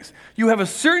things. You have a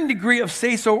certain degree of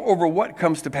say-so over what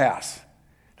comes to pass.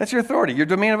 That's your authority, your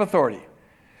domain of authority.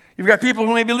 You've got people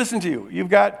who maybe listen to you. You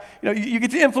get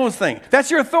to influence things. That's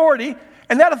your authority.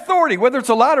 And that authority, whether it's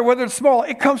a lot or whether it's small,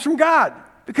 it comes from God.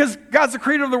 Because God's the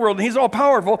creator of the world and he's all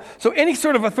powerful. So any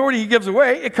sort of authority he gives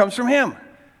away, it comes from him.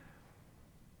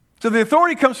 So the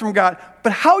authority comes from God.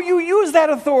 But how you use that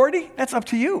authority, that's up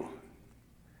to you.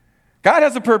 God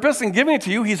has a purpose in giving it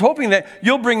to you. He's hoping that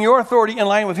you'll bring your authority in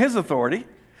line with his authority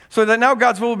so that now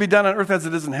God's will be done on earth as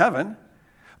it is in heaven.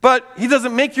 But he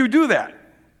doesn't make you do that.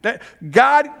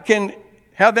 God can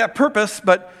have that purpose,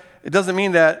 but it doesn't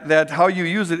mean that how you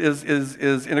use it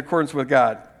is in accordance with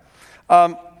God.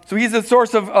 So he's the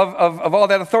source of all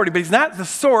that authority, but he's not the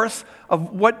source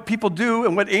of what people do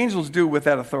and what angels do with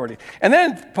that authority. And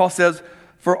then Paul says,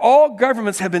 for all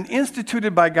governments have been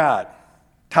instituted by God,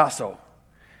 tasso.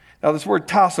 Now this word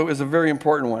tasso is a very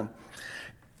important one.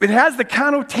 It has the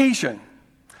connotation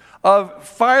of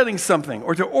filing something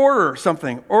or to order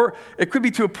something, or it could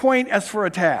be to appoint as for a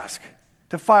task,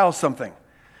 to file something.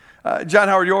 John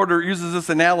Howard Yoder uses this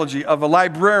analogy of a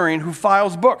librarian who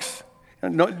files books.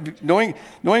 Knowing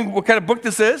what kind of book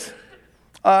this is,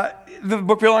 the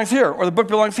book belongs here, or the book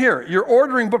belongs here. You're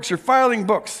ordering books, you're filing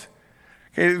books.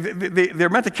 Okay, they're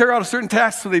meant to carry out a certain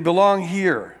task, so they belong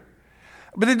here.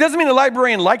 But it doesn't mean the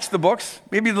librarian likes the books.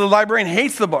 Maybe the librarian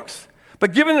hates the books.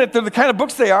 But given that they're the kind of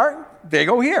books they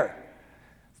go here.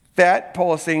 That,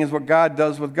 Paul is saying, is what God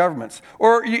does with governments.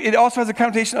 Or it also has a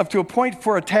connotation of to appoint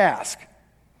for a task.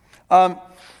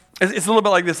 It's a little bit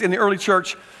like this. In the early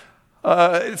church,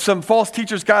 some false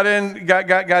teachers got in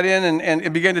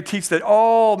and began to teach that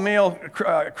all male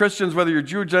Christians, whether you're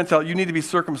Jew or Gentile, you need to be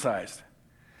circumcised.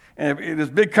 And this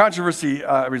big controversy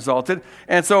resulted.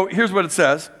 And so here's what it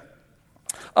says.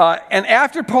 And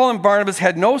after Paul and Barnabas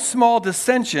had no small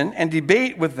dissension and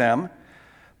debate with them,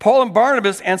 Paul and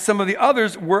Barnabas and some of the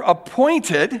others were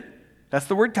appointed, that's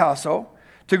the word tasso,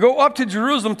 to go up to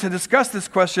Jerusalem to discuss this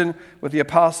question with the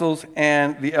apostles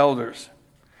and the elders.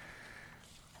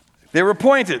 They were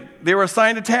appointed. They were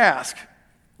assigned a task.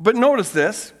 But notice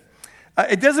this.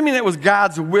 It doesn't mean it was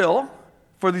God's will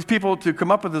for these people to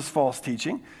come up with this false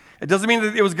teaching. It doesn't mean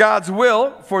that it was God's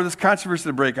will for this controversy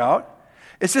to break out.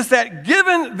 It's just that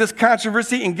given this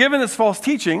controversy and given this false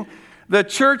teaching, the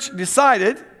church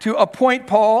decided to appoint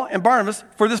Paul and Barnabas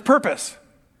for this purpose.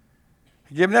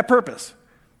 Given that purpose.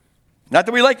 Not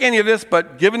that we like any of this,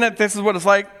 but given that this is what it's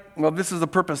like, well, this is the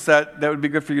purpose that would be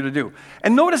good for you to do.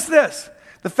 And notice this.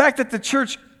 The fact that the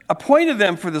church appointed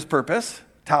them for this purpose,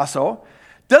 tasso,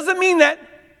 doesn't mean that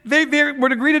they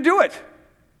would agree to do it.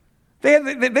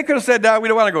 They could have said, we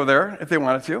don't want to go there if they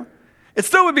wanted to. It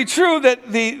still would be true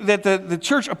that the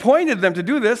church appointed them to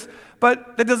do this,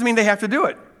 but that doesn't mean they have to do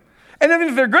it. And even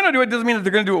if they're going to do it, doesn't mean that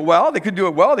they're going to do it well. They could do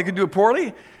it well. They could do it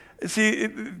poorly. See,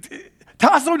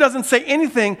 tasso doesn't say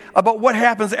anything about what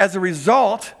happens as a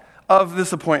result of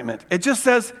this appointment. It just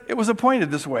says it was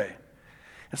appointed this way.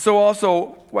 And so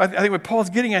also, I think what Paul's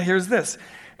getting at here is this.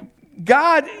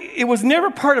 It was never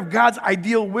part of God's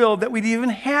ideal will that we'd even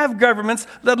have governments,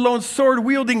 let alone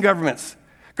sword-wielding governments.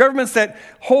 Governments that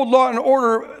hold law and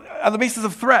order on the basis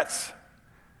of threats.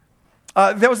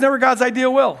 That was never God's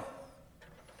ideal will.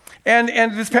 And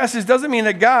this passage doesn't mean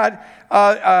that God,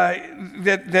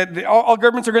 that all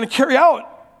governments are going to carry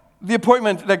out the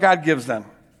appointment that God gives them.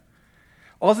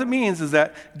 All it means is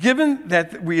that given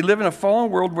that we live in a fallen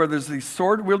world where there's these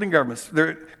sword-wielding governments,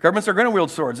 governments are going to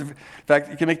wield swords. In fact,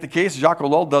 you can make the case, Jacques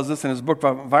Ellul does this in his book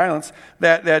about violence,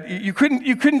 that you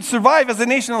couldn't survive as a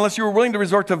nation unless you were willing to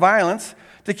resort to violence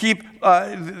to keep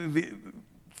the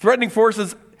threatening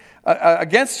forces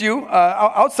against you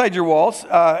outside your walls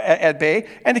at bay,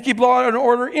 and to keep law and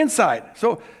order inside.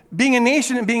 So being a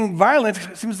nation and being violent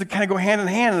seems to kind of go hand in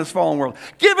hand in this fallen world.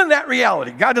 Given that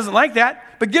reality, God doesn't like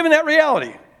that, but given that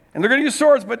reality, and they're going to use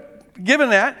swords, but given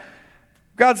that,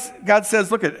 God says,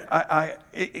 look,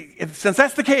 since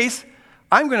that's the case,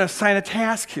 I'm going to assign a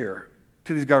task here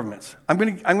to these governments. I'm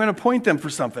going to appoint them for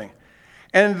something.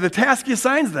 And the task he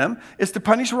assigns them is to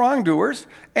punish wrongdoers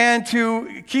and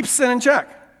to keep sin in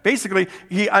check. Basically,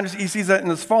 he sees that in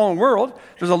this fallen world,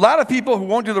 there's a lot of people who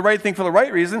won't do the right thing for the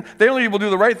right reason. They only will do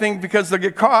the right thing because they'll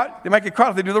get caught. They might get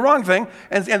caught if they do the wrong thing,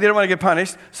 and they don't want to get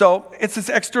punished. So it's this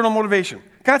external motivation.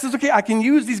 God says, okay, I can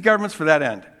use these governments for that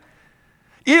end.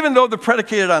 Even though they're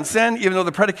predicated on sin, even though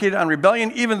they're predicated on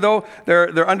rebellion, even though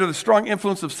they're under the strong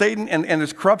influence of Satan and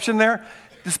there's corruption there,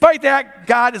 despite that,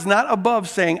 God is not above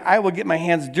saying, I will get my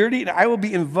hands dirty and I will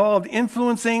be involved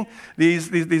influencing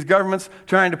these governments,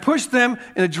 trying to push them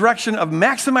in the direction of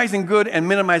maximizing good and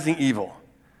minimizing evil.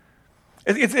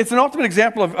 It's an ultimate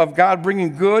example of God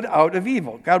bringing good out of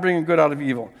evil. God bringing good out of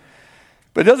evil.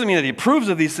 But it doesn't mean that he approves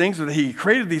of these things or that he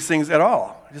created these things at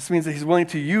all. It just means that he's willing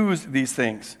to use these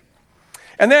things.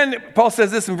 And then Paul says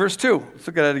this in verse 2. Let's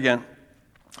look at it again.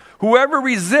 Whoever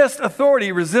resists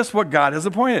authority resists what God has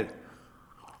appointed.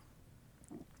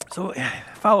 So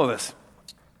follow this.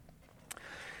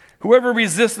 Whoever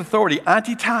resists authority,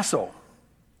 antitasso.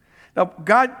 Now,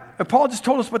 Paul just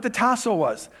told us what the tasso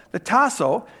was. The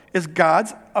tasso is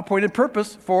God's appointed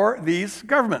purpose for these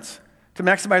governments, to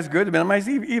maximize good, to minimize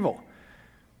evil.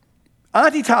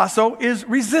 Antitasso is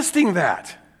resisting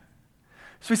that.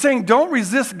 So he's saying, don't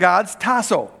resist God's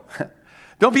tasso.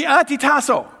 Don't be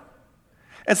anti-tasso.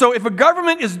 And so if a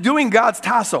government is doing God's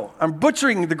tasso, I'm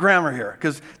butchering the grammar here,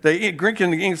 because the Greek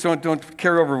and the English don't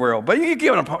carry over very well, but you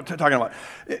get what I'm talking about.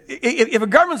 If a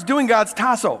government's doing God's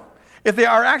tasso, if they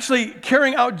are actually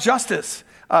carrying out justice,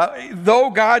 though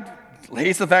God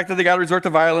hates the fact that they got to resort to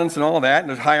violence and all of that, and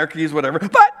there's hierarchies, whatever,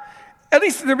 but at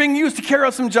least they're being used to carry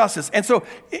out some justice. And so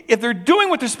if they're doing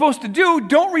what they're supposed to do,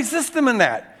 don't resist them in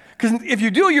that. Because if you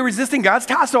do, you're resisting God's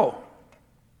tasso.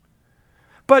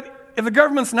 But if the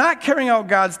government's not carrying out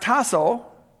God's tasso,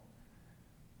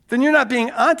 then you're not being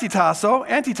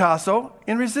anti-tasso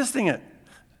in resisting it.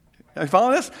 Are you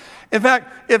following this? In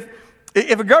fact, if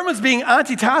a government's being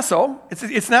anti-tasso,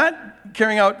 it's not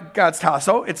carrying out God's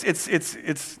tasso.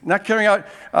 It's not carrying out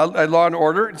a law and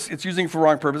order. It's using it for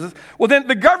wrong purposes. Well, then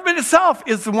the government itself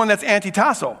is the one that's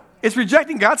anti-tasso. It's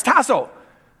rejecting God's tasso.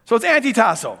 So it's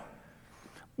anti-tasso.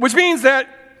 Which means that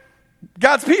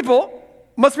God's people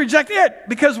must reject it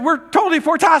because we're totally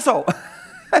for tasso.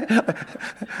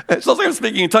 It's like I'm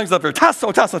speaking in tongues up here.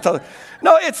 Tasso.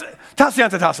 No, it's tassi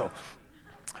antitasso.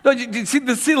 No, do you see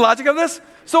the logic of this?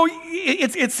 So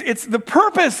it's the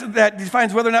purpose that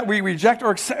defines whether or not we reject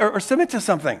or submit to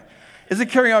something. Is it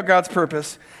carrying out God's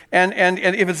purpose? And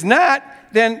if it's not,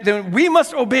 then we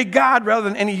must obey God rather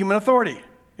than any human authority.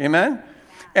 Amen?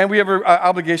 And we have an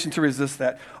obligation to resist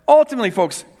that. Ultimately,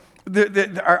 folks,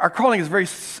 our calling is very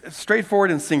straightforward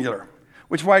and singular,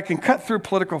 which is why it can cut through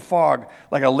political fog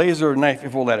like a laser knife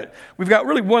if we'll let it. We've got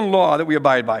really one law that we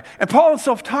abide by. And Paul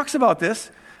himself talks about this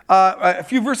a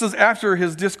few verses after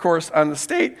his discourse on the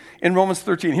state in Romans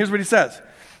 13. Here's what he says.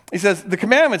 He says, the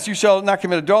commandments, you shall not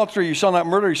commit adultery, you shall not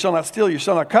murder, you shall not steal, you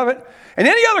shall not covet, and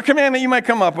any other commandment you might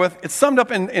come up with, it's summed up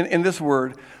in this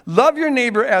word, love your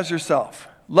neighbor as yourself.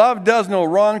 Love does no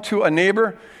wrong to a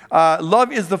neighbor.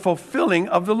 Love is the fulfilling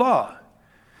of the law.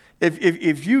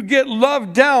 If you get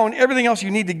love down, everything else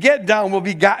you need to get down will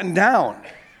be gotten down.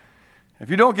 If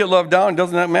you don't get love down, it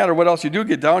doesn't matter what else you do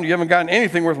get down. You haven't gotten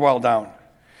anything worthwhile down.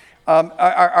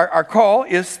 Our call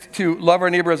is to love our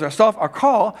neighbor as ourselves. Our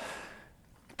call,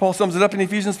 Paul sums it up in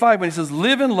Ephesians 5 when he says,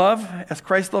 live in love as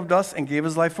Christ loved us and gave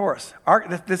his life for us.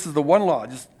 This is the one law.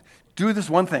 Just do this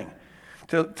one thing,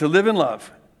 to live in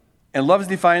love. And love is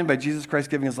defined by Jesus Christ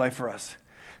giving his life for us.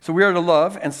 So we are to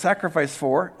love and sacrifice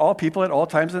for all people at all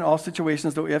times in all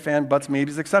situations, no if, and, buts,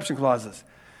 maybes, exception clauses.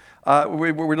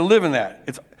 We're to live in that.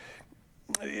 It's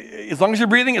as long as you're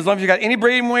breathing, as long as you got any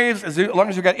brain waves, as long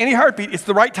as you got any heartbeat, it's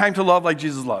the right time to love like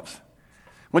Jesus loves.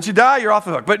 Once you die, you're off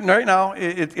the hook. But right now,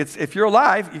 it's if you're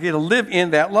alive, you get to live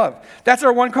in that love. That's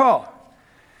our one call.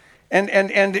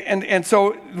 And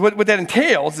so what that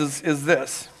entails is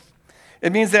this.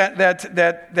 It means that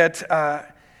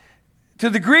to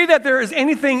the degree that there is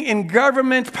anything in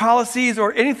government policies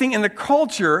or anything in the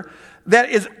culture that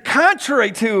is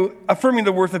contrary to affirming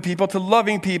the worth of people, to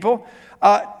loving people,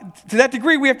 to that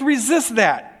degree we have to resist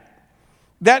that.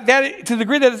 That to the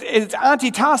degree that it's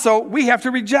anti-tasso, we have to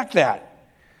reject that.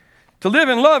 To live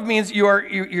in love means you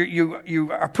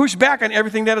are pushed back on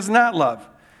everything that is not love.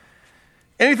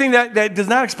 Anything that does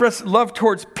not express love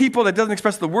towards people, that doesn't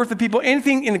express the worth of people,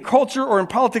 anything in the culture or in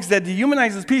politics that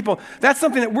dehumanizes people, that's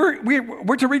something that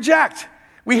we're to reject.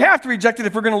 We have to reject it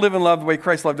if we're going to live in love the way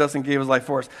Christ loved us and gave his life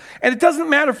for us. And it doesn't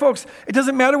matter, folks. It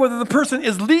doesn't matter whether the person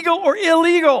is legal or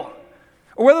illegal,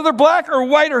 or whether they're black or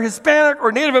white or Hispanic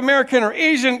or Native American or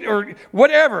Asian or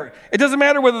whatever. It doesn't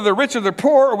matter whether they're rich or they're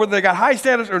poor or whether they got high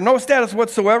status or no status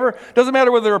whatsoever. It doesn't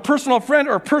matter whether they're a personal friend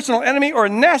or a personal enemy or a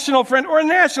national friend or a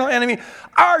national enemy.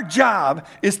 Our job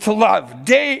is to love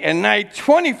day and night,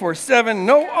 24/7,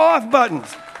 no off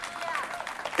buttons.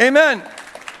 Amen.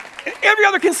 Every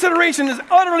other consideration is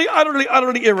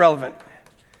utterly irrelevant.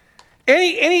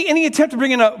 Any attempt to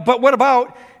bring in a "but what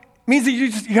about" means that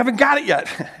you haven't got it yet.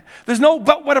 There's no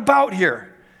 "but what about"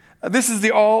 here. This is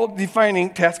the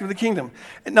all-defining task of the kingdom.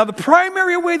 Now, the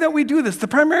primary way that we do this, the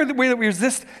primary way that we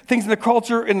resist things in the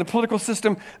culture, in the political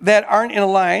system that aren't in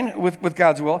line with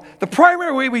God's will, the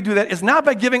primary way we do that is not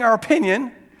by giving our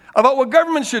opinion about what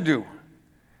government should do.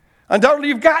 Undoubtedly,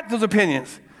 you've got those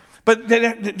opinions. But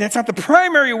that's not the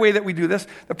primary way that we do this.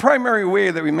 The primary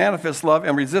way that we manifest love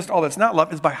and resist all that's not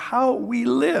love is by how we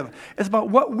live. It's about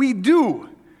what we do.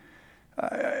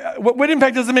 What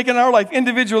impact does it make in our life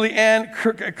individually and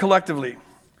collectively?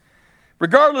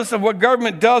 Regardless of what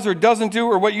government does or doesn't do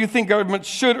or what you think government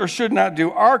should or should not do,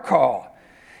 our call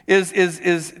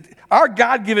is our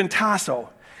God-given tasso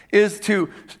is to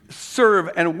serve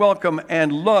and welcome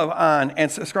and love on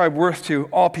and ascribe worth to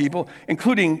all people,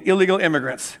 including illegal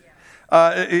immigrants.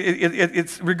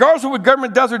 It's regardless of what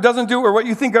government does or doesn't do or what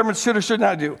you think government should or should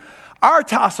not do. Our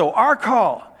tasso, our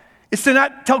call, is to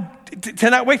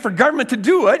not wait for government to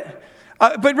do it,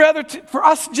 but rather for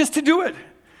us just to do it.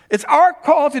 It's our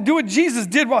call to do what Jesus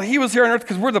did while he was here on earth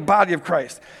because we're the body of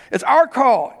Christ. It's our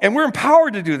call, and we're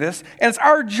empowered to do this, and it's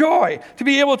our joy to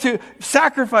be able to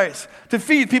sacrifice, to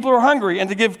feed people who are hungry, and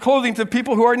to give clothing to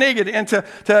people who are naked, and to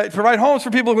provide homes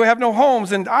for people who have no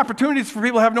homes, and opportunities for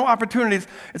people who have no opportunities.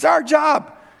 It's our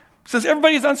job. Since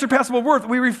everybody has unsurpassable worth,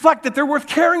 we reflect that they're worth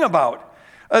caring about.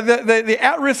 The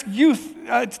at-risk youth,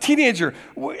 teenager,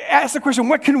 ask the question,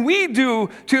 what can we do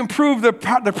to improve the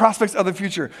prospects of the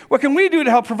future? What can we do to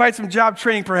help provide some job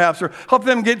training perhaps, or help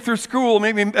them get through school,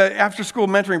 maybe after-school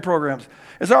mentoring programs?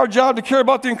 It's our job to care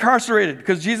about the incarcerated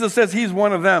because Jesus says he's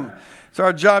one of them. It's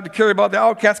our job to care about the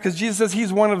outcasts because Jesus says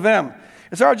he's one of them.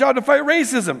 It's our job to fight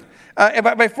racism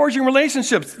by forging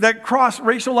relationships that cross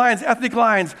racial lines, ethnic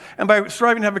lines, and by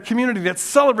striving to have a community that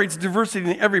celebrates diversity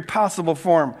in every possible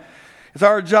form. It's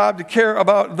our job to care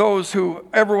about those who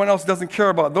everyone else doesn't care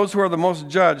about, those who are the most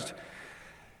judged,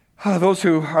 those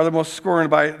who are the most scorned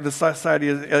by the society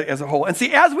as a whole. And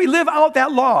see, as we live out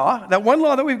that law, that one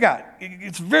law that we've got,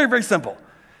 it's very, very simple.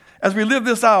 As we live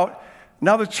this out,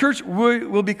 now the church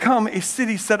will become a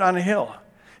city set on a hill.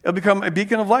 It'll become a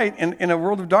beacon of light in a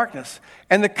world of darkness.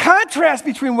 And the contrast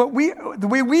between the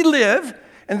way we live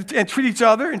and treat each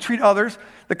other and treat others,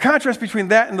 the contrast between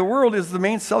that and the world is the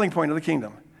main selling point of the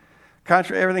kingdom.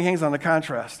 Everything hangs on the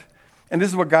contrast. And this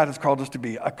is what God has called us to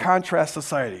be, a contrast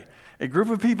society. A group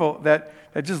of people that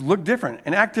just look different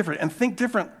and act different and think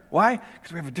different. Why?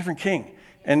 Because we have a different king.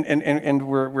 And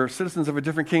we're citizens of a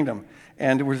different kingdom.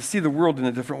 And we're to see the world in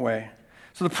a different way.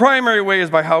 So the primary way is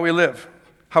by how we live.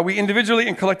 How we individually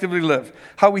and collectively live.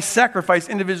 How we sacrifice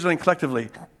individually and collectively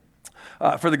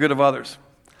for the good of others.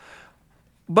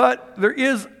 But there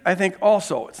is, I think,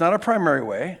 also, it's not a primary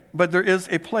way, but there is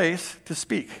a place to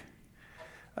speak.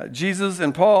 Jesus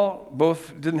and Paul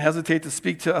both didn't hesitate to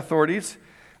speak to authorities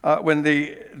when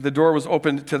the door was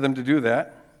opened to them to do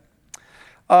that.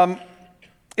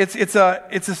 It's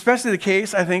especially the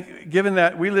case, I think, given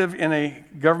that we live in a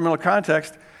governmental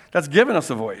context that's given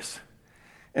us a voice.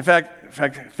 In fact,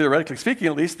 theoretically speaking,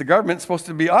 at least, the government's supposed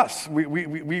to be us.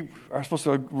 We are supposed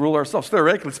to rule ourselves,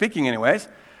 theoretically speaking anyways.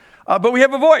 But we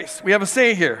have a voice. We have a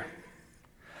say here.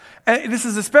 And this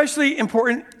is especially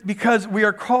important because we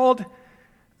are called...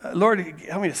 Lord,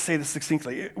 help me to say this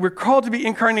succinctly. We're called to be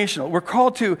incarnational. We're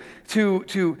called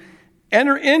to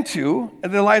enter into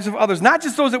the lives of others, not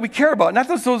just those that we care about, not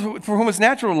just those for whom it's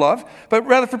natural to love, but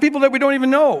rather for people that we don't even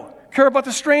know, care about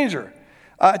the stranger,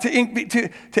 to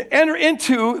enter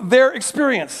into their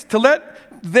experience, to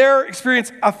let their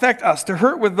experience affect us, to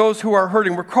hurt with those who are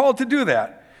hurting. We're called to do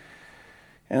that.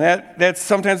 And that's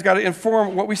sometimes got to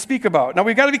inform what we speak about. Now,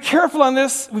 we've got to be careful on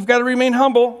this. We've got to remain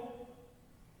humble.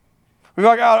 We've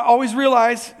got to always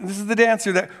realize, and this is the dance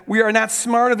here, that we are not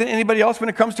smarter than anybody else when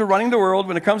it comes to running the world,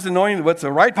 when it comes to knowing what's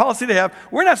the right policy to have.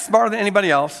 We're not smarter than anybody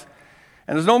else.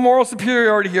 And there's no moral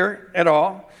superiority here at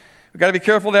all. We've got to be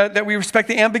careful that we respect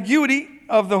the ambiguity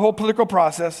of the whole political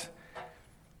process.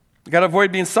 We've got to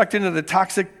avoid being sucked into the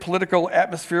toxic political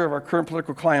atmosphere of our current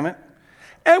political climate.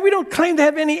 And we don't claim to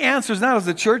have any answers, not as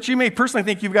a church. You may personally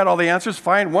think you've got all the answers,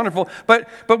 fine, wonderful, but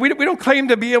we don't claim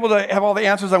to be able to have all the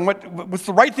answers on what's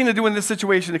the right thing to do in this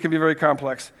situation. It can be very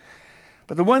complex.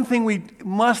 But the one thing we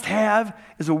must have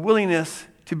is a willingness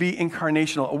to be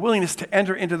incarnational, a willingness to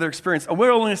enter into their experience, a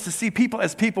willingness to see people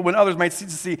as people when others might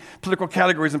see political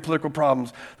categories and political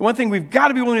problems. The one thing we've got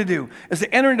to be willing to do is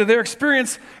to enter into their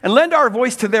experience and lend our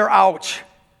voice to their ouch.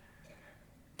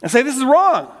 And say, this is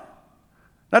wrong.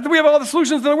 Not that we have all the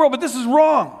solutions in the world, but this is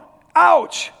wrong.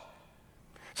 Ouch.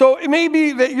 So it may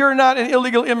be that you're not an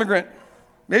illegal immigrant.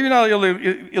 Maybe you're not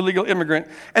an illegal immigrant.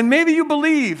 And maybe you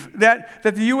believe that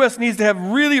the U.S. needs to have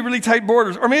really, really tight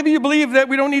borders. Or maybe you believe that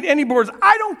we don't need any borders.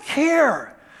 I don't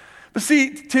care. But see,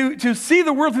 to see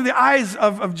the world through the eyes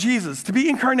of Jesus, to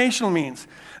be incarnational means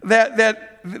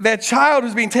that child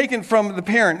who's being taken from the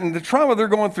parent and the trauma they're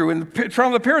going through and the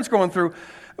trauma the parent's going through,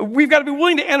 we've got to be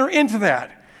willing to enter into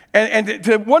that. And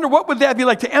to wonder what would that be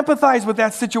like, to empathize with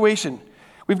that situation.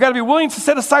 We've got to be willing to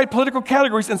set aside political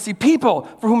categories and see people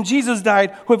for whom Jesus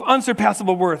died who have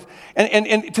unsurpassable worth.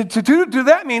 And to do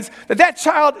that means that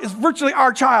child is virtually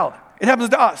our child. It happens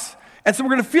to us. And so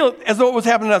we're going to feel it as though it was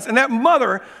happening to us. And that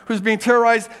mother who's being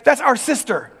terrorized, that's our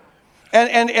sister. So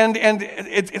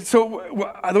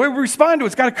the way we respond to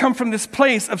it's got to come from this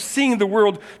place of seeing the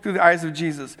world through the eyes of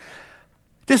Jesus.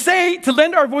 To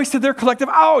lend our voice to their collective,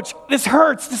 ouch, this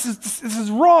hurts, this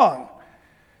is wrong.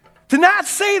 To not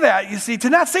say that, you see, to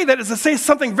not say that is to say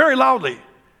something very loudly.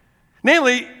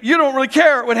 Namely, you don't really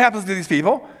care what happens to these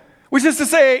people, which is to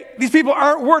say these people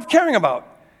aren't worth caring about.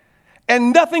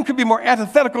 And nothing could be more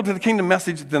antithetical to the kingdom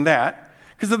message than that.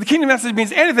 Because if the kingdom message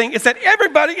means anything, it's that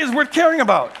everybody is worth caring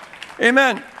about.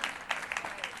 Amen.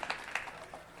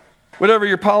 Whatever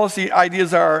your policy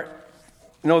ideas are,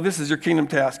 this is your kingdom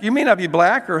task. You may not be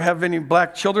black or have any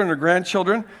black children or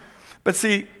grandchildren, but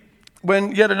see,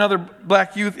 when yet another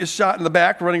black youth is shot in the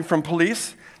back running from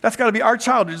police, that's got to be our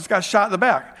child who just got shot in the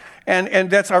back. And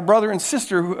that's our brother and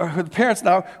sister who are the parents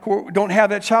now who don't have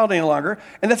that child any longer.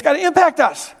 And that's got to impact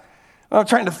us. I'm not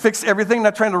trying to fix everything,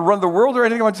 not trying to run the world or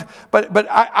anything. But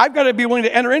I've got to be willing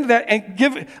to enter into that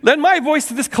and lend my voice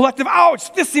to this collective,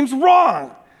 ouch, this seems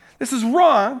wrong. This is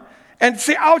wrong. And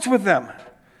say ouch with them.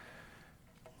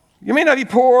 You may not be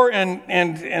poor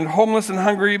and homeless and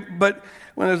hungry, but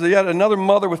when there's yet another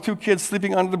mother with 2 kids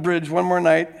sleeping under the bridge one more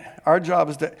night, our job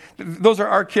is those are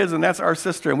our kids and that's our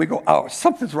sister, and we go, oh,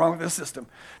 something's wrong with this system.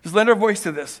 Just lend our voice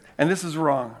to this, and this is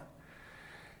wrong.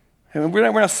 And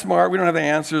we're not smart, we don't have the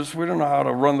answers, we don't know how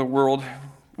to run the world.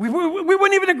 We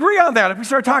wouldn't even agree on that if we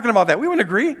started talking about that. We wouldn't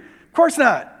agree. Of course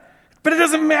not. But it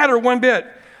doesn't matter one bit.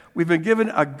 We've been given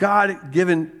a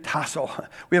God-given tassel.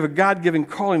 We have a God-given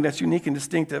calling that's unique and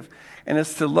distinctive, and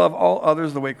it's to love all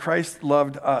others the way Christ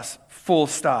loved us, full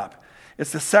stop.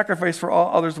 It's to sacrifice for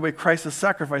all others the way Christ has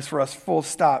sacrificed for us, full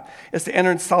stop. It's to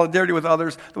enter into solidarity with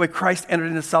others the way Christ entered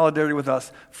into solidarity with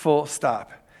us, full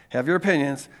stop. Have your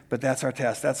opinions, but that's our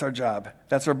task, that's our job,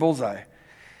 that's our bullseye.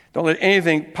 Don't let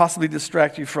anything possibly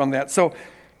distract you from that. So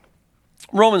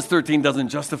Romans 13 doesn't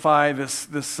justify this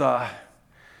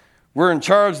we're in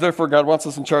charge, therefore God wants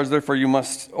us in charge, therefore you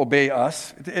must obey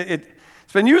us.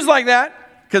 It's been used like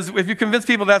that, because if you convince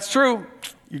people that's true,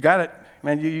 you got it.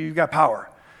 Man, you got power.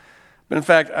 But in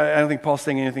fact, I don't think Paul's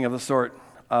saying anything of the sort.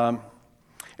 In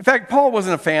fact, Paul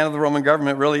wasn't a fan of the Roman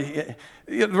government, really.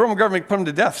 The Roman government put him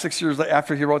to death 6 years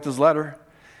after he wrote this letter.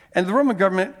 And the Roman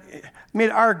government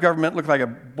made our government look like a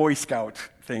Boy Scout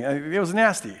thing. It was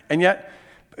nasty. And yet,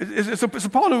 so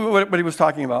Paul knew what he was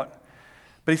talking about.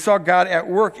 But he saw God at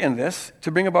work in this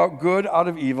to bring about good out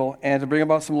of evil and to bring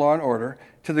about some law and order.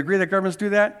 To the degree that governments do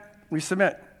that, we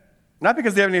submit. Not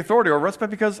because they have any authority over us, but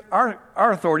because our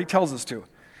authority tells us to.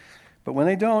 But when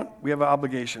they don't, we have an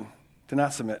obligation to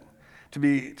not submit, to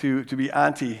be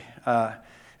anti.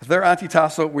 If they're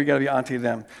anti-tasso, we got to be anti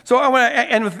them. So I want to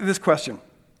end with this question.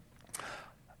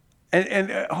 And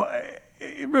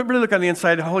really look on the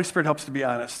inside. The Holy Spirit helps to be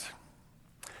honest.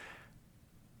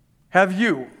 Have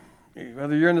you,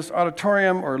 whether you're in this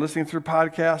auditorium or listening through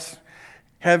podcasts,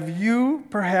 have you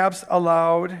perhaps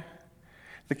allowed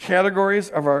the categories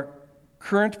of our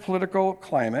current political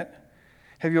climate,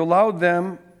 have you allowed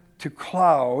them to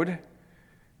cloud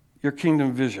your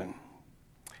kingdom vision?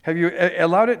 Have you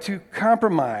allowed it to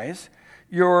compromise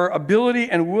your ability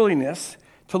and willingness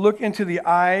to look into the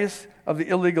eyes of the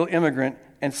illegal immigrant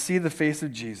and see the face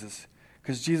of Jesus?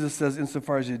 Because Jesus says,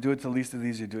 insofar as you do it to the least of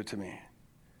these, you do it to me.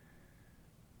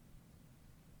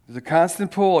 There's a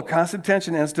constant pull, a constant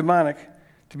tension, and it's demonic,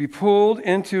 to be pulled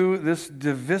into this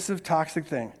divisive, toxic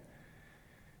thing.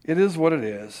 It is what it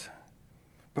is.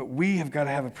 But we have got to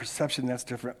have a perception that's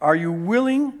different. Are you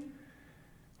willing,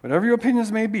 whatever your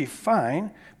opinions may be,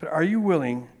 fine, but are you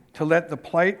willing to let the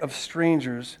plight of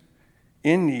strangers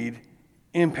in need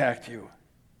impact you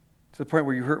to the point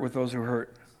where you hurt with those who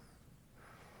hurt?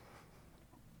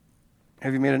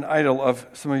 Have you made an idol of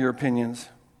some of your opinions?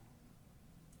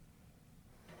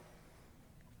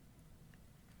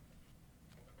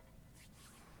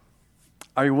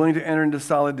 Are you willing to enter into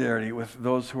solidarity with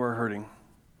those who are hurting?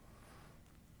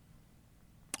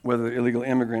 Whether the illegal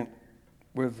immigrant,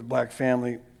 whether it's the black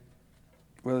family,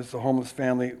 whether it's the homeless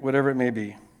family, whatever it may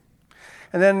be.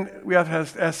 And then we have to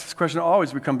ask this question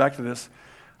always, we come back to this.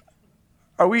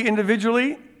 Are we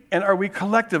individually and are we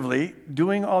collectively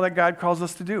doing all that God calls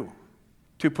us to do?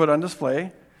 To put on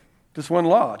display just one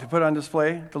law, to put on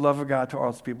display the love of God to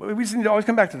all people. We just need to always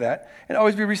come back to that and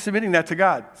always be resubmitting that to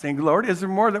God, saying, Lord, is there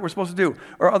more that we're supposed to do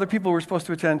or other people we're supposed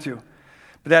to attend to?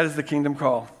 But that is the kingdom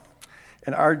call.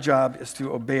 And our job is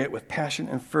to obey it with passion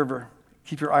and fervor.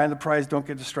 Keep your eye on the prize. Don't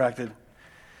get distracted.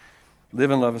 Live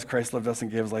in love as Christ loved us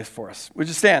and gave his life for us. Would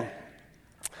you stand?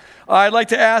 I'd like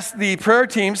to ask the prayer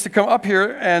teams to come up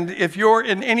here. And if you're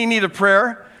in any need of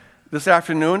prayer this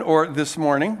afternoon or this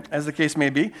morning, as the case may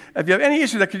be, if you have any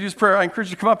issue that could use prayer, I encourage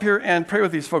you to come up here and pray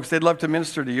with these folks. They'd love to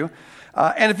minister to you.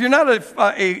 And if you're not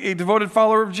a devoted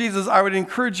follower of Jesus, I would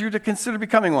encourage you to consider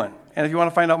becoming one. And if you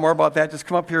want to find out more about that, just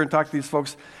come up here and talk to these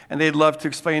folks, and they'd love to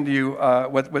explain to you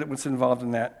what's involved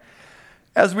in that.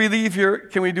 As we leave here,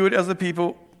 can we do it as a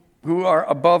people who are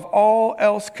above all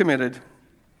else committed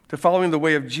to following the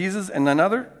way of Jesus and none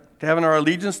other, to having our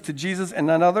allegiance to Jesus and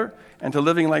none other, and to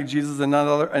living like Jesus and none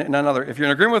other. If you're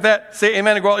in agreement with that, say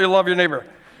amen and go out and love your neighbor.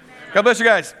 Amen. God bless you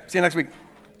guys. See you next week.